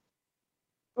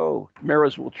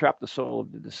 Mirrors will trap the soul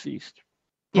of the deceased.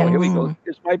 Yeah. Here we go.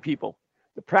 Here's my people.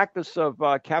 The practice of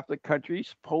Catholic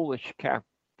countries, Polish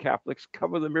Catholics,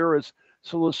 cover the mirrors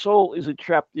so the soul isn't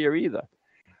trapped there either.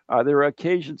 There are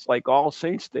occasions like All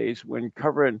Saints' Days when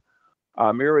covering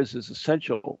mirrors is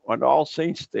essential. On All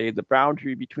Saints' Day, the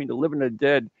boundary between the living and the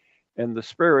dead and the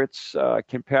spirits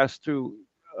can pass through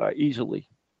easily.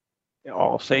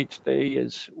 All Saints Day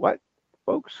is what,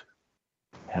 folks?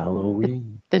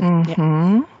 Halloween.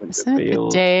 Mm-hmm. Isn't it the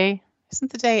day?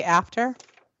 Isn't the day after?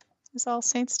 Is All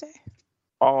Saints Day?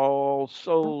 All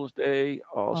Souls Day,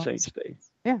 All Saints Day.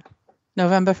 Yeah,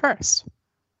 November 1st.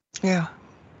 Yeah.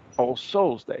 All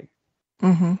Souls Day,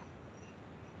 Mm-hmm.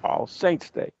 All Saints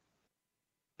Day.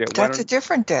 That's a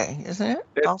different day, isn't it?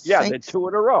 They're two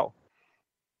in a row.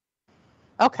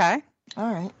 Okay.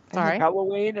 All right. All right.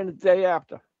 Halloween and the day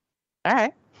after. All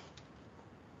right.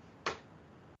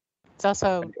 It's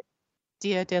also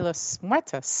Dia de los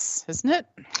Muertos, isn't it?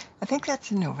 I think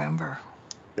that's in November.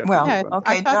 That's Well, Yeah,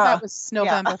 okay, I thought that was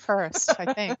November 1st,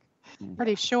 I think.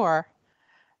 Pretty sure.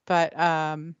 But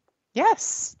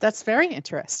yes, that's very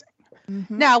interesting.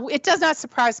 Mm-hmm. Now, it does not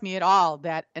surprise me at all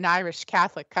that an Irish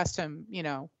Catholic custom,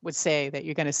 would say that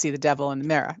you're going to see the devil in the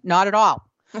mirror. Not at all.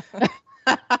 The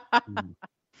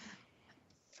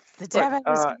devil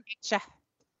is going to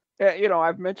get you.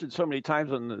 I've mentioned so many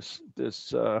times on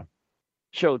this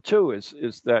show too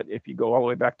is that if you go all the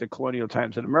way back to colonial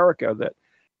times in America, that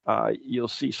you'll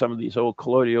see some of these old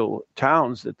colonial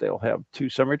towns that they'll have two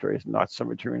cemeteries, North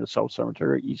Cemetery and the South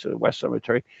Cemetery, East and West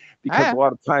Cemetery, because a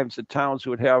lot of times the towns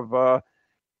would have a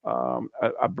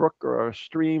brook or a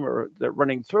stream or that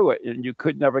running through it, and you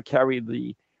could never carry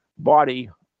the body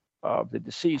of the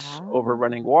deceased over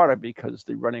running water because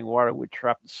the running water would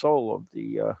trap the soul of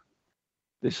the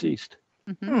deceased.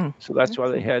 Mm-hmm. So that's why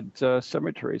they had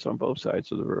cemeteries on both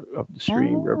sides of the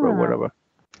stream, river, whatever.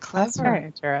 Clever. That's very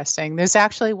interesting. There's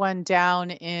actually one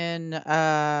down in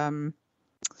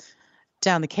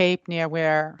down the Cape near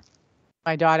where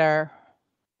my daughter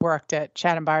worked at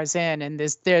Chatham Bars Inn, and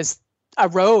there's a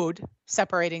road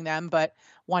separating them, but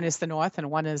one is the north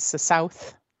and one is the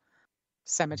south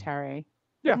cemetery.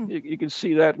 Yeah, you can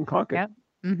see that in Concord.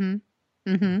 Yeah.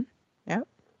 Mm-hmm. Mm-hmm. Yep.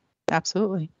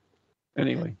 Absolutely.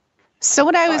 Anyway. So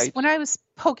when I was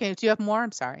poking, do you have more?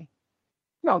 I'm sorry.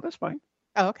 No, that's fine.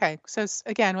 Oh, okay. So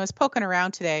again, when I was poking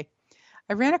around today,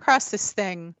 I ran across this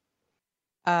thing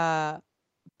by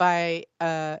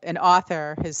an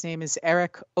author. His name is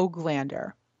Eric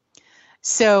Oglander.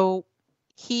 So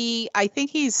I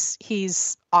think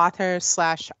he's author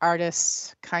 /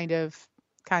 artist kind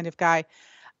of guy.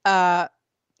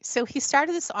 So he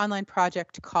started this online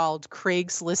project called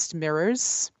Craigslist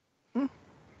Mirrors,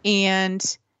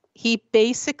 and he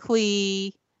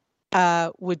basically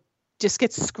would just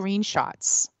get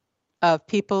screenshots of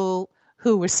people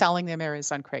who were selling their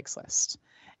mirrors on Craigslist.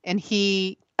 And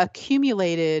he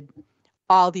accumulated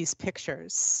all these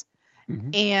pictures.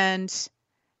 Mm-hmm. And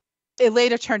it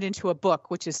later turned into a book,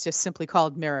 which is just simply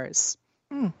called Mirrors.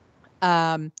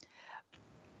 But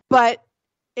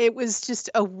it was just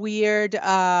a weird,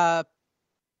 it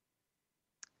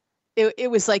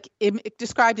was like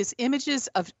described as images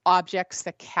of objects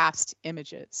that cast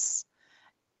images.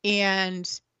 And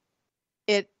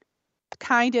it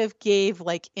kind of gave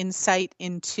like insight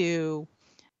into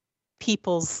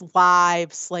people's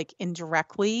lives, like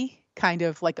indirectly, kind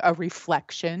of like a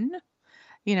reflection,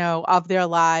 of their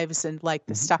lives and like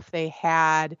the stuff they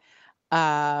had.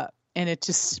 And it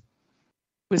just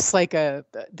was like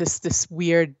this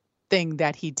weird thing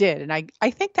that he did. And I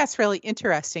think that's really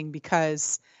interesting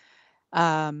because,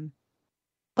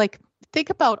 like, think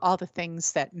about all the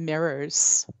things that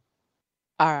mirrors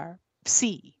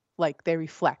see, like they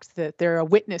reflect, that they're a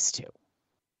witness to.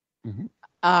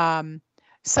 Mm-hmm.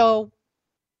 So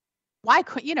why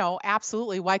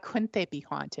absolutely, why couldn't they be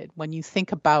haunted when you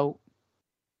think about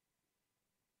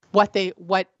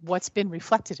what's been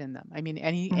reflected in them? I mean,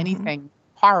 anything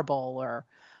horrible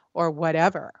or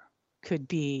whatever could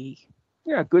be.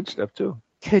 Yeah, good stuff too.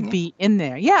 Could be in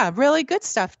there. Yeah, really good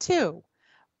stuff too.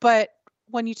 But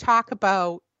when you talk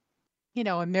about,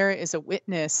 a mirror is a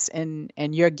witness and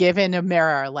you're given a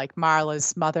mirror, like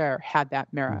Marla's mother had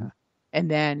that mirror. And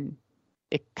then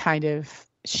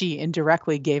she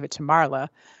indirectly gave it to Marla.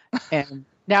 And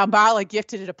now Marla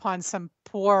gifted it upon some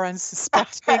poor,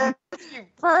 unsuspecting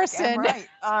person. Right.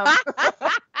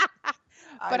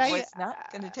 But I was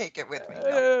not going to take it with me.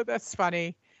 No. That's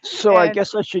funny. So I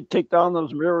guess I should take down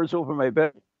those mirrors over my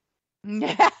bed.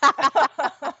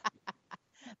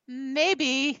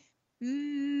 Maybe.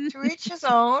 To each his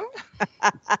own.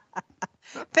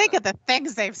 Think of the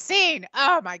things they've seen.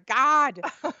 Oh my God.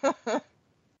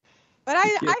 But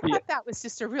I thought that was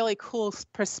just a really cool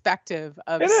perspective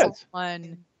of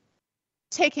someone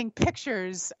taking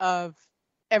pictures of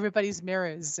everybody's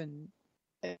mirrors, and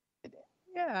I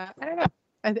don't know.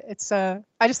 It's I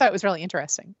just thought it was really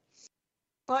interesting.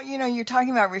 Well, you're talking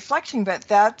about reflection, but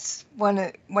that's one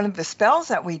of the spells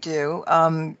that we do.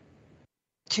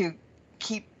 to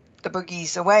keep the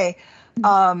boogies away,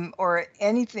 or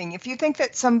anything. If you think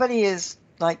that somebody is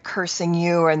like cursing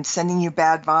you and sending you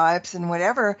bad vibes and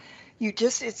whatever,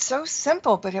 it's so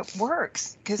simple, but it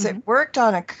works, because it worked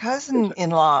on a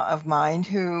cousin-in-law of mine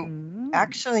who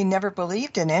actually never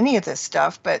believed in any of this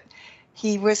stuff, but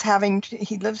he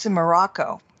lives in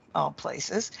Morocco, all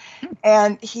places,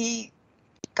 and he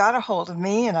got a hold of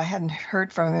me, and I hadn't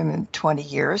heard from him in 20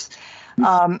 years.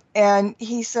 And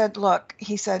he said, look,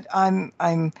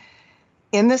 I'm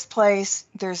in this place.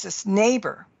 There's this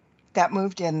neighbor that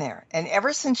moved in there. And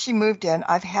ever since she moved in,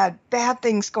 I've had bad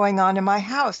things going on in my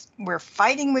house. We're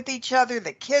fighting with each other.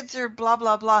 The kids are blah,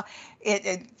 blah, blah.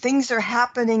 Things are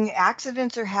happening.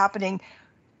 Accidents are happening.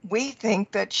 We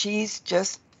think that she's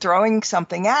just throwing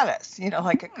something at us,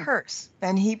 like a curse.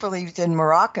 And he believed in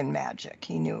Moroccan magic.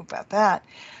 He knew about that.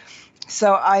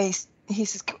 So he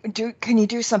says, can you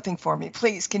do something for me?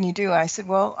 Please, can you do it? I said,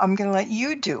 well, I'm going to let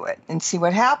you do it and see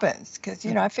what happens. Because,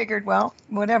 I figured, well,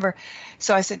 whatever.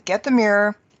 So I said, get the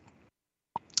mirror,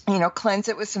 cleanse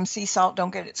it with some sea salt. Don't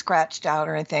get it scratched out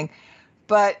or anything.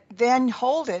 But then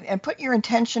hold it and put your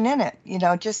intention in it.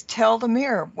 Just tell the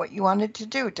mirror what you wanted to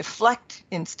do. Deflect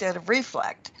instead of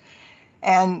reflect.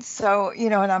 And so,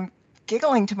 and I'm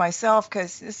giggling to myself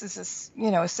because this is a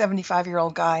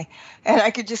 75-year-old guy, and I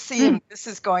could just see him. This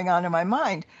is going on in my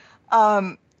mind.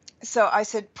 So I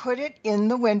said, put it in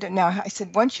the window. Now I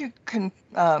said, once you can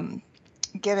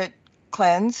get it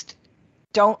cleansed,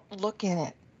 don't look in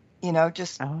it.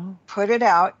 Just put it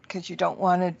out, because you don't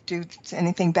want to do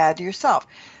anything bad to yourself.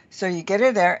 So you get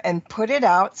it there and put it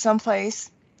out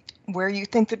someplace where you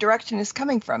think the direction is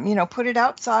coming from. Put it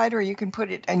outside, or you can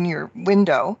put it in your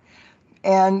window.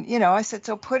 And, I said,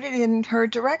 so put it in her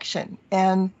direction,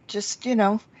 and just,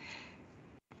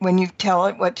 when you tell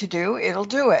it what to do, it'll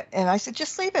do it. And I said,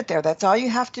 just leave it there. That's all you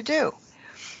have to do.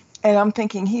 And I'm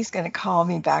thinking he's going to call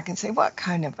me back and say, what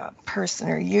kind of a person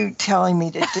are you, telling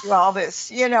me to do all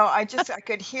this? I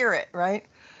could hear it, right?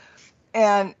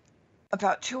 And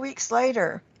about 2 weeks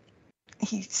later,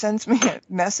 he sends me a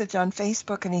message on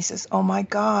Facebook, and he says, oh my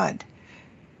God.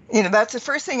 That's the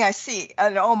first thing I see.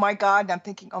 And oh my God, and I'm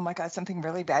thinking, oh my God, something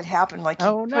really bad happened. Like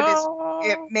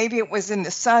maybe it was in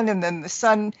the sun, and then the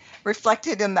sun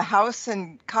reflected in the house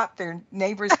and caught their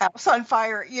neighbor's house on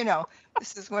fire.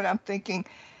 This is what I'm thinking.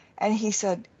 And he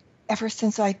said, ever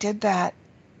since I did that,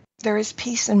 there is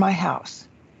peace in my house.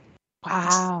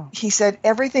 Wow. He said,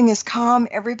 everything is calm.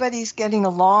 Everybody's getting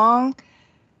along.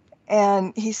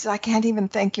 And he said, I can't even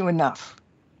thank you enough.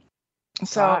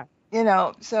 So,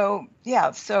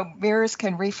 wow. So mirrors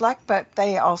can reflect, but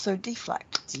they also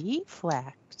deflect.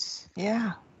 Deflect.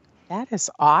 Yeah. That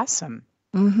is awesome.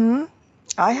 Mm-hmm.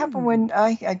 I have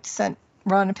I sent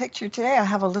Ron a picture today. I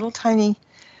have a little tiny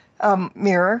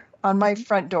mirror on my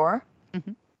front door,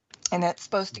 and it's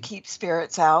supposed to keep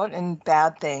spirits out and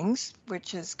bad things,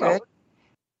 which is good. Well,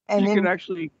 and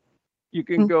you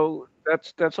can go.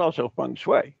 That's also feng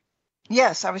shui.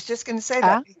 Yes, I was just going to say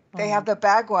that. They have the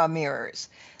bagua mirrors.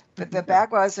 But the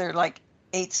baguas are like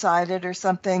 8-sided or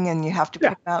something, and you have to put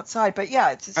them outside. But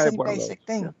yeah, it's the same basic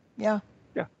thing. Yeah.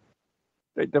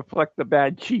 They deflect the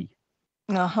bad chi.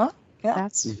 Uh-huh. Yeah.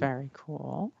 That's very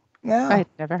cool. Yeah. I'd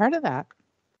never heard of that.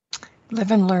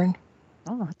 Live and learn.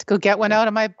 Oh, I'll have to go get one out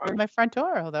of my front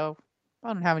door, although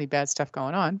I don't have any bad stuff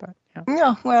going on. But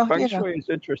yeah, well, feng shui is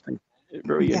interesting.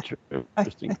 Very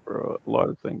interesting for a lot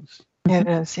of things. It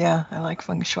is, yeah. I like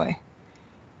feng shui.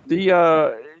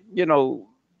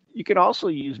 You can also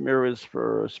use mirrors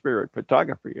for spirit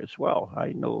photography as well.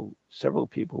 I know several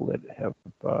people that have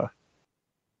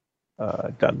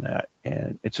done that,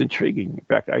 and it's intriguing. In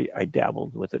fact, I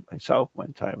dabbled with it myself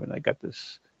one time, and I got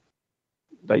this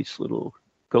nice little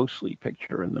ghostly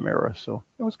picture in the mirror, so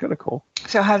it was kind of cool.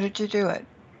 So how did you do it?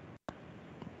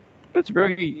 It's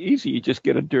very easy. You just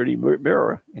get a dirty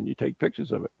mirror, and you take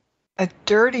pictures of it. A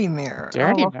dirty mirror?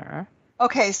 Mirror?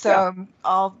 Okay, so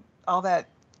all that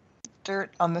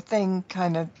dirt on the thing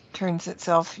kind of turns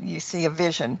itself, you see a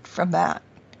vision from that.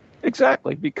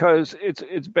 Exactly, because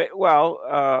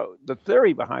the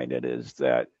theory behind it is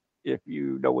that if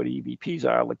you know what EVPs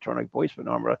are, electronic voice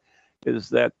phenomena, is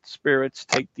that spirits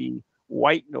take the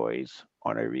white noise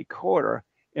on a recorder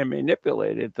and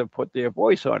manipulate it to put their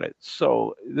voice on it.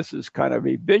 So this is kind of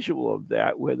a visual of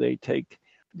that, where they take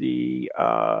the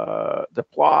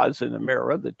flaws in the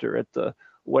mirror, the dirt, the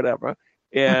whatever,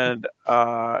 and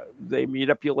they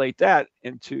manipulate that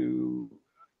into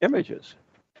images.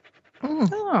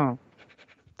 Oh,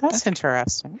 that's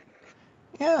interesting.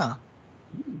 Yeah.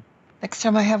 Next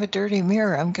time I have a dirty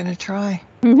mirror, I'm going to try.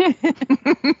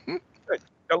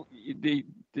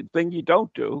 the thing you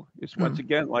don't do is, once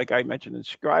again, like I mentioned in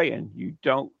Scryan, you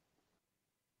don't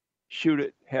shoot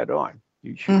it head on.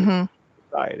 You shoot it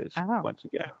side. Is once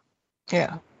again.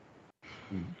 Yeah.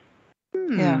 Hmm.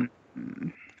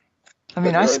 I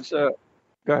mean,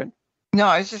 go ahead. No,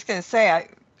 I was just going to say,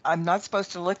 I'm not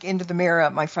supposed to look into the mirror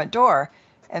at my front door.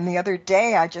 And the other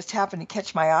day, I just happened to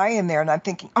catch my eye in there, and I'm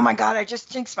thinking, oh my God, I just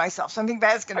jinxed myself. Something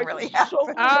bad's going to really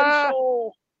happen.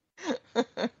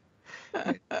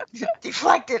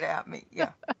 Deflected at me.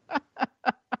 Yeah.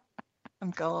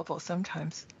 I'm gullible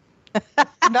sometimes.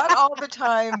 Not all the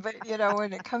time, but,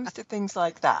 when it comes to things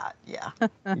like that, yeah.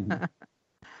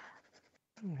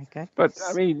 Oh my goodness. But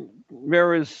I mean,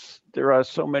 mirrors. There are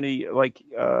so many. Like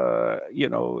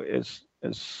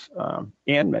as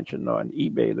Ann mentioned, on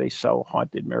eBay, they sell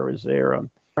haunted mirrors there.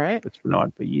 Right. It's been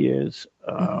on for years.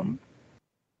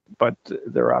 But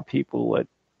there are people that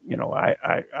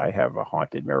I have a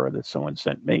haunted mirror that someone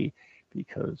sent me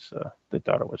because they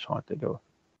thought it was haunted, or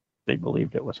they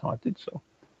believed it was haunted. So.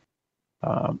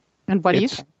 And what do you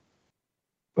think?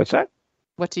 What's that?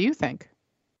 What do you think?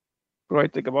 What do I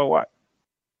think about what?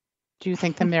 Do you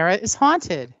think the mirror is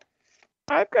haunted?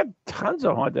 I've got tons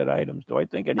of haunted items. Do I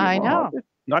think any I more know. haunted?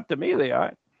 Not to me, they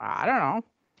are. I don't know.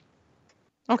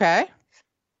 Okay.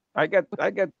 I got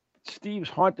Steve's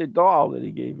haunted doll that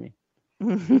he gave me.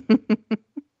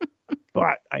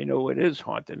 But I know it is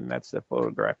haunted, and that's the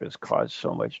photograph has caused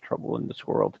so much trouble in this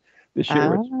world. This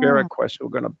year at Spirit Quest, we're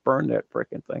going to burn that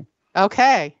frickin' thing.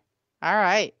 Okay. All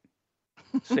right.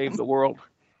 Save the world.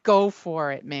 Go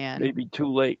for it, man. Maybe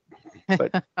too late,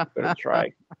 but I'm going to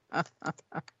try.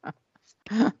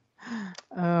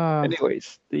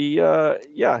 Anyways,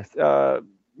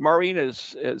 Maureen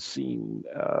has seen,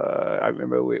 I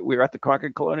remember we were at the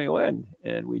Concord Colonial Inn,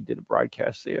 and we did a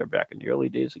broadcast there back in the early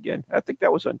days again. I think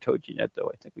that was on TogiNet,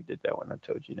 though. I think we did that one on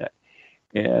TogiNet.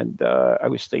 And I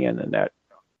was staying in that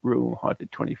room,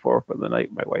 Haunted 24, for the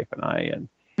night, my wife and I, and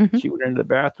she went into the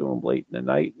bathroom late in the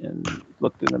night and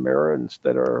looked in the mirror.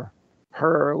 Instead of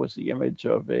her was the image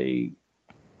of a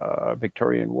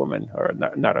Victorian woman, or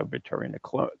not a Victorian, a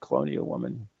colonial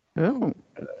woman. Oh.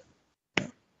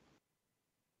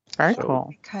 Very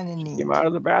cool. Kind of neat. Came out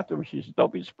of the bathroom. She said,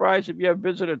 "Don't be surprised if you have a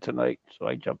visitor tonight." So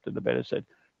I jumped in the bed and said,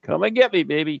 "Come and get me,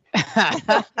 baby."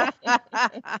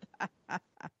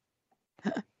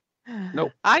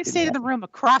 Nope. I stayed in the room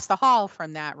across the hall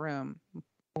from that room.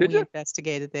 Did you?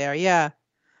 Investigated there, yeah.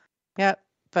 Yep.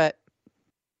 But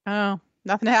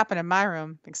nothing happened in my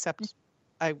room except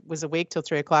I was awake till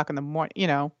 3 o'clock in the morning,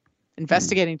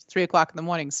 investigating till 3 o'clock in the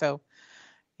morning. So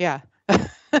yeah.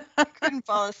 Couldn't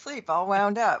fall asleep, all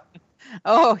wound up.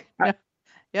 Oh,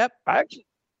 yep. I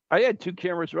had 2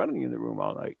 cameras running in the room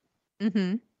all night.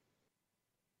 Mm-hmm.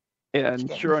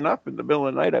 And sure enough, in the middle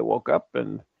of the night, I woke up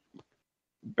and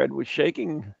bed was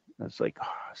shaking. I was like,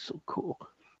 "Oh, so cool."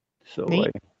 So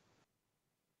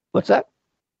what's that?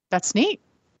 That's neat.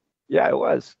 Yeah, it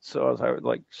was. So I was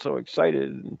like so excited,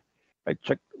 and I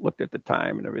looked at the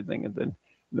time and everything, and then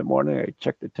in the morning I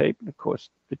checked the tape, and of course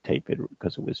the tape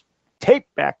because it was tape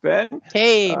back then.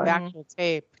 Actual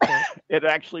tape. It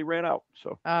actually ran out.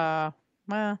 So.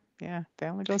 Well, yeah, they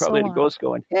only go probably so the ghost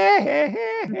going.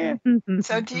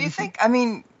 So do you think? I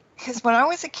mean, because when I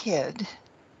was a kid,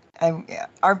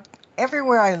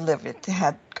 everywhere I lived, it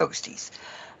had ghosties.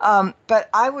 But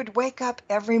I would wake up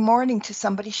every morning to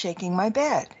somebody shaking my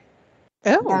bed.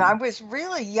 Oh. And I was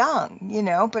really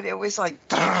young, but it was like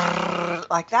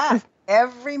that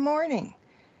every morning.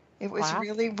 It was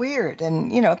really weird.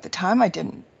 And, at the time I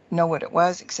didn't know what it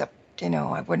was, except,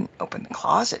 I wouldn't open the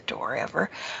closet door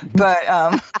ever. But,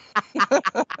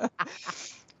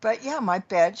 but yeah, my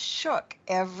bed shook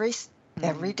every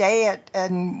day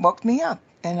and woke me up.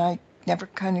 And I never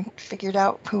kind of figured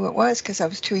out who it was because I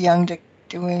was too young to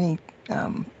do any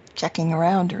checking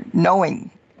around or knowing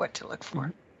what to look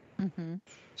for. Mm-hmm.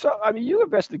 So, I mean, you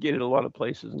investigated a lot of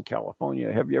places in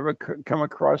California. Have you ever come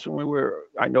across one where,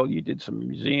 I know you did some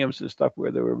museums and stuff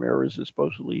where there were mirrors that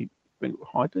supposedly been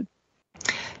haunted?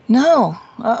 No.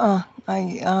 No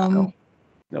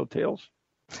tales?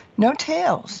 No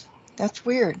tales. That's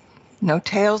weird. No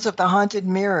tales of the haunted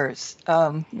mirrors.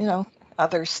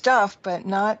 Other stuff, but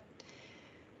not.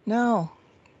 No.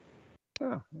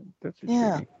 Oh, that's intriguing.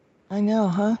 Yeah, I know,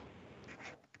 huh?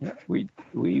 Yeah, we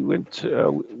went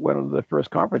to one of the first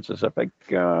conferences. I think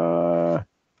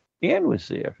Ann was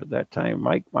there for that time.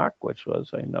 Mike Markwitz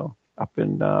was, I know, up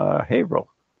in Haverhill.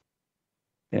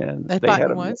 And they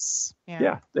had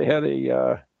they had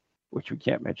a which we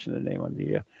can't mention the name on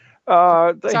the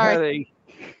Sorry.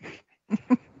 had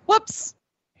a whoops.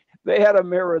 They had a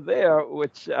mirror there,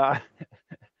 which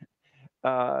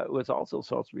was also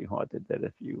supposed to be haunted. That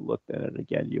if you looked at it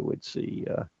again, you would see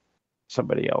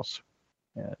somebody else,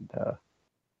 and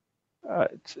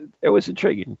it was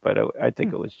intriguing. But I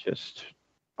think it was just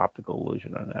optical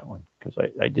illusion on that one because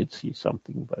I did see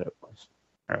something, but it was,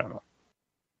 I don't know.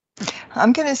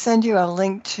 I'm going to send you a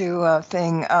link to a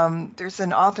thing. There's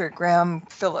an author, Graham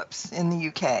Phillips, in the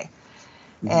UK.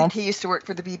 And he used to work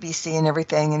for the BBC and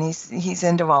everything, and he's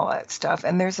into all that stuff.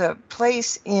 And there's a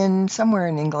place somewhere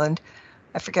in England,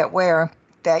 I forget where,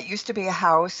 that used to be a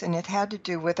house, and it had to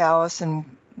do with Alice in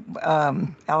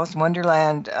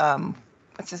Wonderland.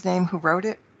 What's his name? Who wrote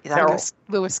it?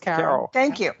 Lewis Carroll.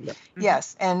 Thank you. Yep.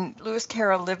 Yes, and Lewis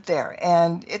Carroll lived there,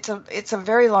 and it's a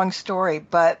very long story,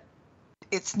 but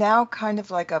it's now kind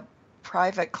of like a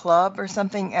private club or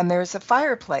something, and there's a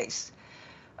fireplace.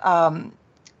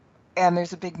 And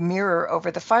there's a big mirror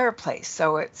over the fireplace.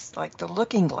 So it's like the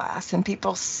looking glass, and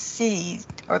people see,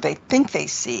 or they think they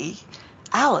see,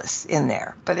 Alice in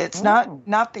there. But it's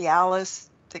not the Alice,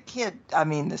 the kid, I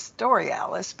mean the story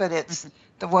Alice, but it's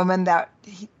the woman that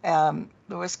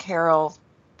Lewis Carroll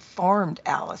formed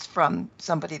Alice from,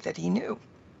 somebody that he knew.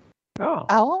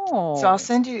 Oh. So I'll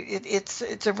send you,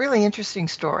 it's a really interesting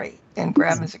story. And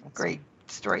Graham is a great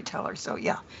storyteller. So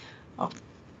yeah,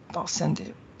 I'll send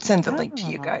the link to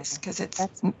you guys because it's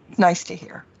nice to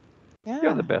hear. Yeah.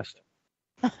 You're the best.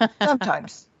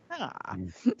 Sometimes.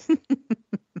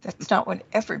 That's not what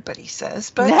everybody says,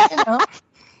 but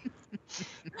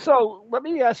So let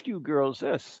me ask you girls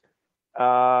this.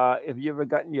 Have you ever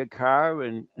gotten in your car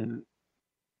and been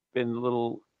a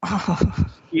little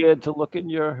scared to look in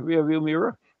your rearview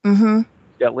mirror? Mm-hmm.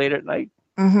 Yeah, late at night?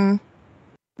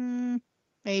 Mm-hmm.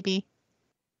 Maybe.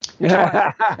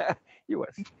 You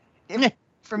was.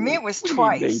 For me, it was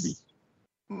twice.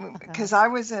 Because I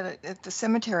was at the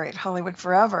cemetery at Hollywood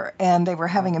Forever, and they were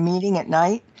having a meeting at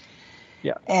night.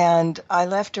 Yeah. And I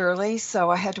left early, so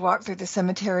I had to walk through the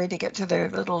cemetery to get to their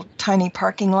little tiny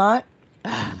parking lot.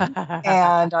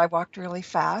 And I walked really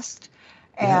fast.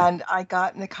 And I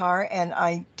got in the car, and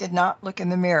I did not look in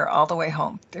the mirror all the way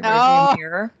home. The rearview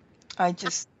mirror.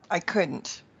 I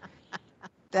couldn't.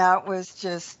 That was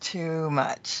just too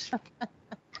much.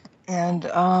 And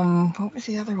what was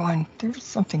the other one? There was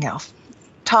something else.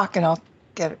 Talk, and I'll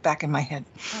get it back in my head.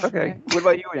 Okay. What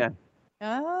about you, Ann?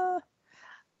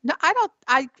 No, I don't.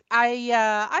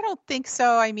 I don't think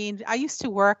so. I mean, I used to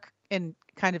work in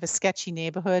kind of a sketchy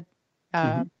neighborhood.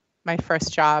 My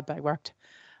first job, I worked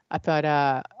up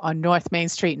at on North Main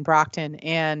Street in Brockton,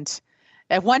 and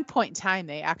at one point in time,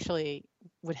 they actually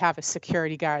would have a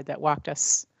security guard that walked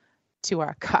us to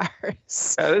our cars.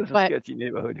 That is a sketchy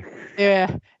neighborhood.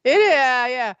 Yeah, it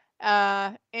is.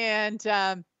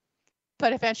 Yeah.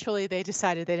 But eventually they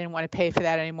decided they didn't want to pay for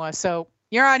that anymore. So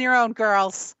you're on your own,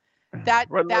 girls.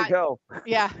 Run like hell.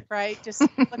 Yeah, right. Just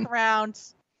look around,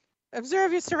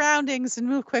 observe your surroundings, and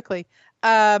move quickly.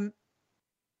 I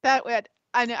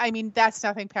mean, that's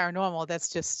nothing paranormal. That's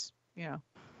just,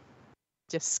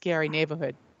 just scary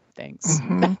neighborhood things.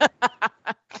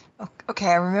 Okay,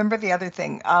 I remember the other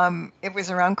thing. It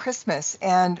was around Christmas,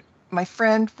 and my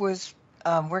friend was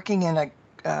working in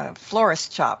a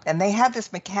florist shop, and they had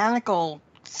this mechanical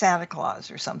Santa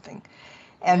Claus or something.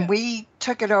 And we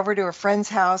took it over to a friend's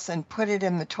house and put it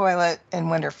in the toilet.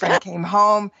 And when her friend came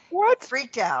home,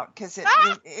 freaked out because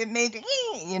it made,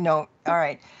 all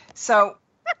right. So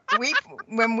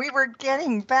when we were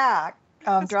getting back,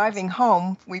 driving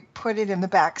home, we put it in the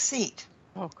back seat.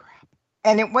 Oh, crap.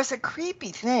 And it was a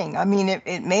creepy thing. I mean,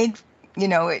 it made,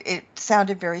 it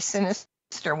sounded very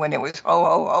sinister when it was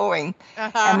ho-ho-hoing.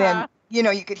 And then,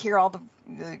 you could hear all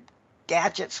the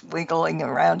gadgets wiggling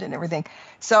around and everything.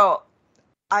 So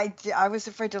I was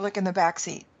afraid to look in the back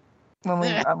seat when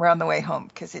we were on the way home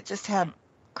because it just had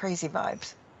crazy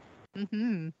vibes.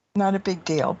 Not a big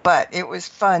deal, but it was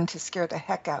fun to scare the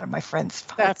heck out of my friend's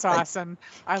father. That's awesome.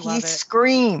 I love it. He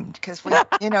screamed because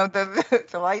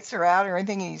the lights are out or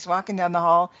anything, and he's walking down the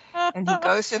hall, and he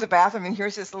goes to the bathroom and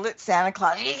hears this lit Santa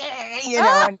Claus,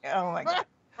 and oh my God,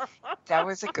 that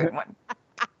was a good one.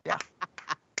 Yeah,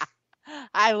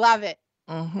 I love it.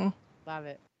 Love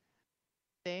it.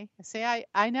 See,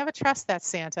 I never trust that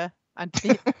Santa. I'm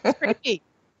creepy.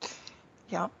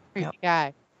 Creepy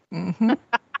guy.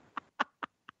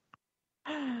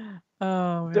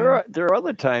 Oh, man. There are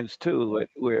other times too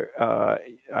where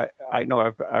I know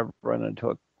I've run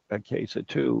into a case or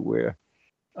two where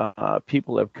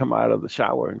people have come out of the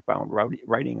shower and found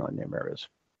writing on their mirrors.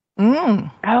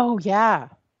 Oh yeah,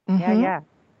 yeah.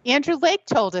 Andrew Lake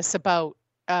told us about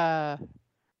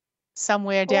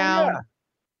somewhere down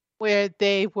where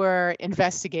they were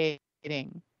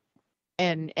investigating,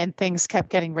 and things kept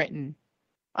getting written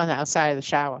on the outside of the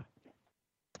shower.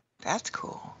 That's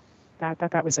cool. I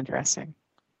thought that was interesting.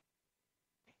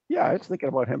 Yeah, I was thinking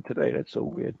about him today. That's so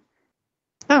weird.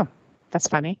 Oh, that's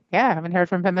funny. Yeah, I haven't heard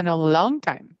from him in a long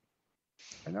time.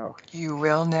 I know. You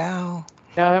will now.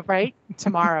 Right?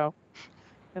 Tomorrow.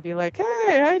 He'll be like, hey,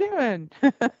 how you doing?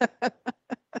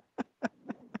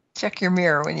 Check your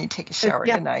mirror when you take a shower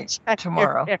tonight,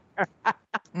 tomorrow.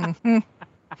 Mm-hmm.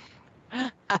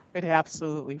 I would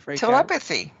absolutely freak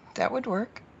Telepathy. That would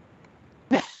work.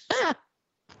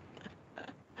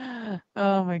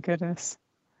 Oh, my goodness.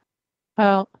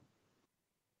 Well,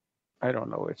 I don't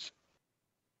know.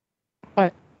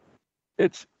 What?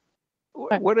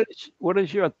 What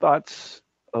is your thoughts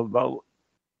about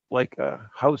like a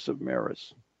house of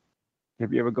mirrors?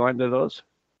 Have you ever gone to those?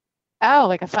 oh,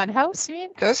 like a fun house, you mean?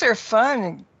 Those are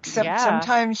fun, except Yeah.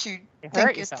 sometimes you hurt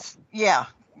think yourself.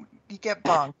 you get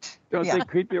bonked. Don't Yeah. they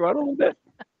creep you out a little bit?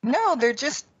 No, they're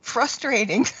just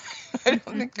frustrating. I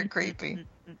don't think they're creepy.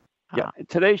 Yeah.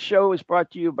 Today's show is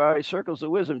brought to you by Circles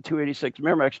of Wisdom, 286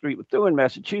 Merrimack Street, Methuen,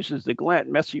 Massachusetts, the Glant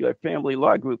Messier Family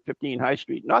Law Group, 15 High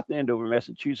Street, North Andover,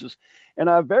 Massachusetts, and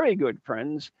our very good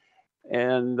friends.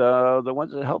 And the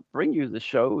ones that help bring you the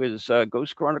show is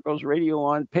Ghost Chronicles Radio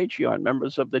on Patreon,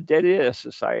 members of the Dead Air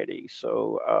Society.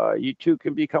 So you too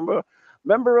can become a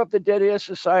member of the Dead Air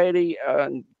Society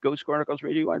and Ghost Chronicles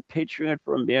Radio on Patreon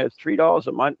for a mere $3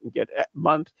 a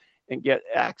month and get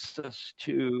access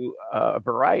to a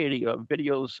variety of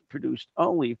videos produced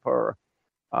only for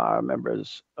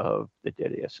members of the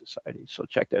Dead Air Society. So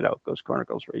check that out, Ghost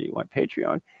Chronicles Radio on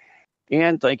Patreon.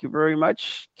 And thank you very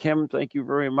much. Kim, thank you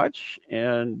very much.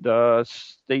 And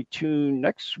stay tuned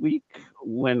next week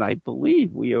when I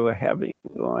believe we are having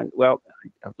on, well,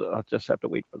 I'll just have to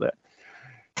wait for that.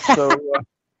 So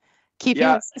Keep you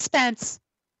in suspense.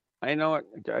 I know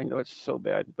it's so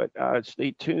bad, but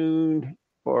stay tuned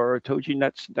for Toji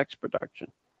Net's next production.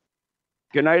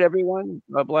 Good night, everyone.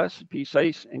 God bless. Be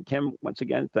safe. And Kim, once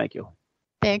again, thank you.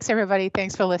 Thanks, everybody.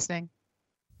 Thanks for listening.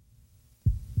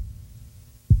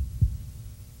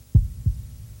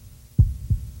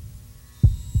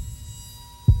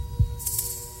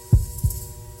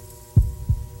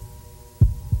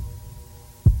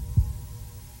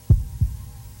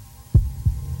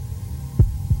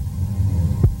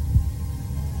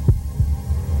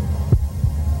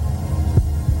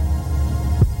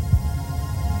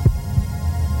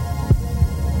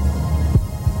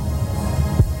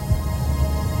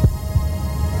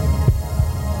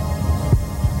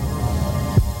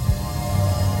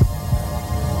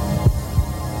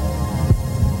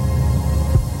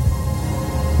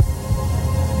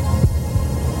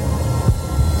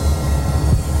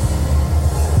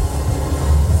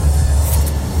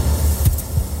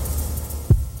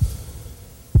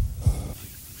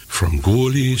 From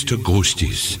ghoulies to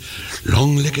ghosties,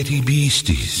 long-leggedy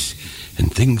beasties,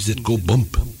 and things that go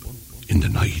bump in the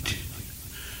night.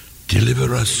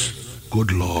 Deliver us,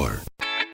 good Lord.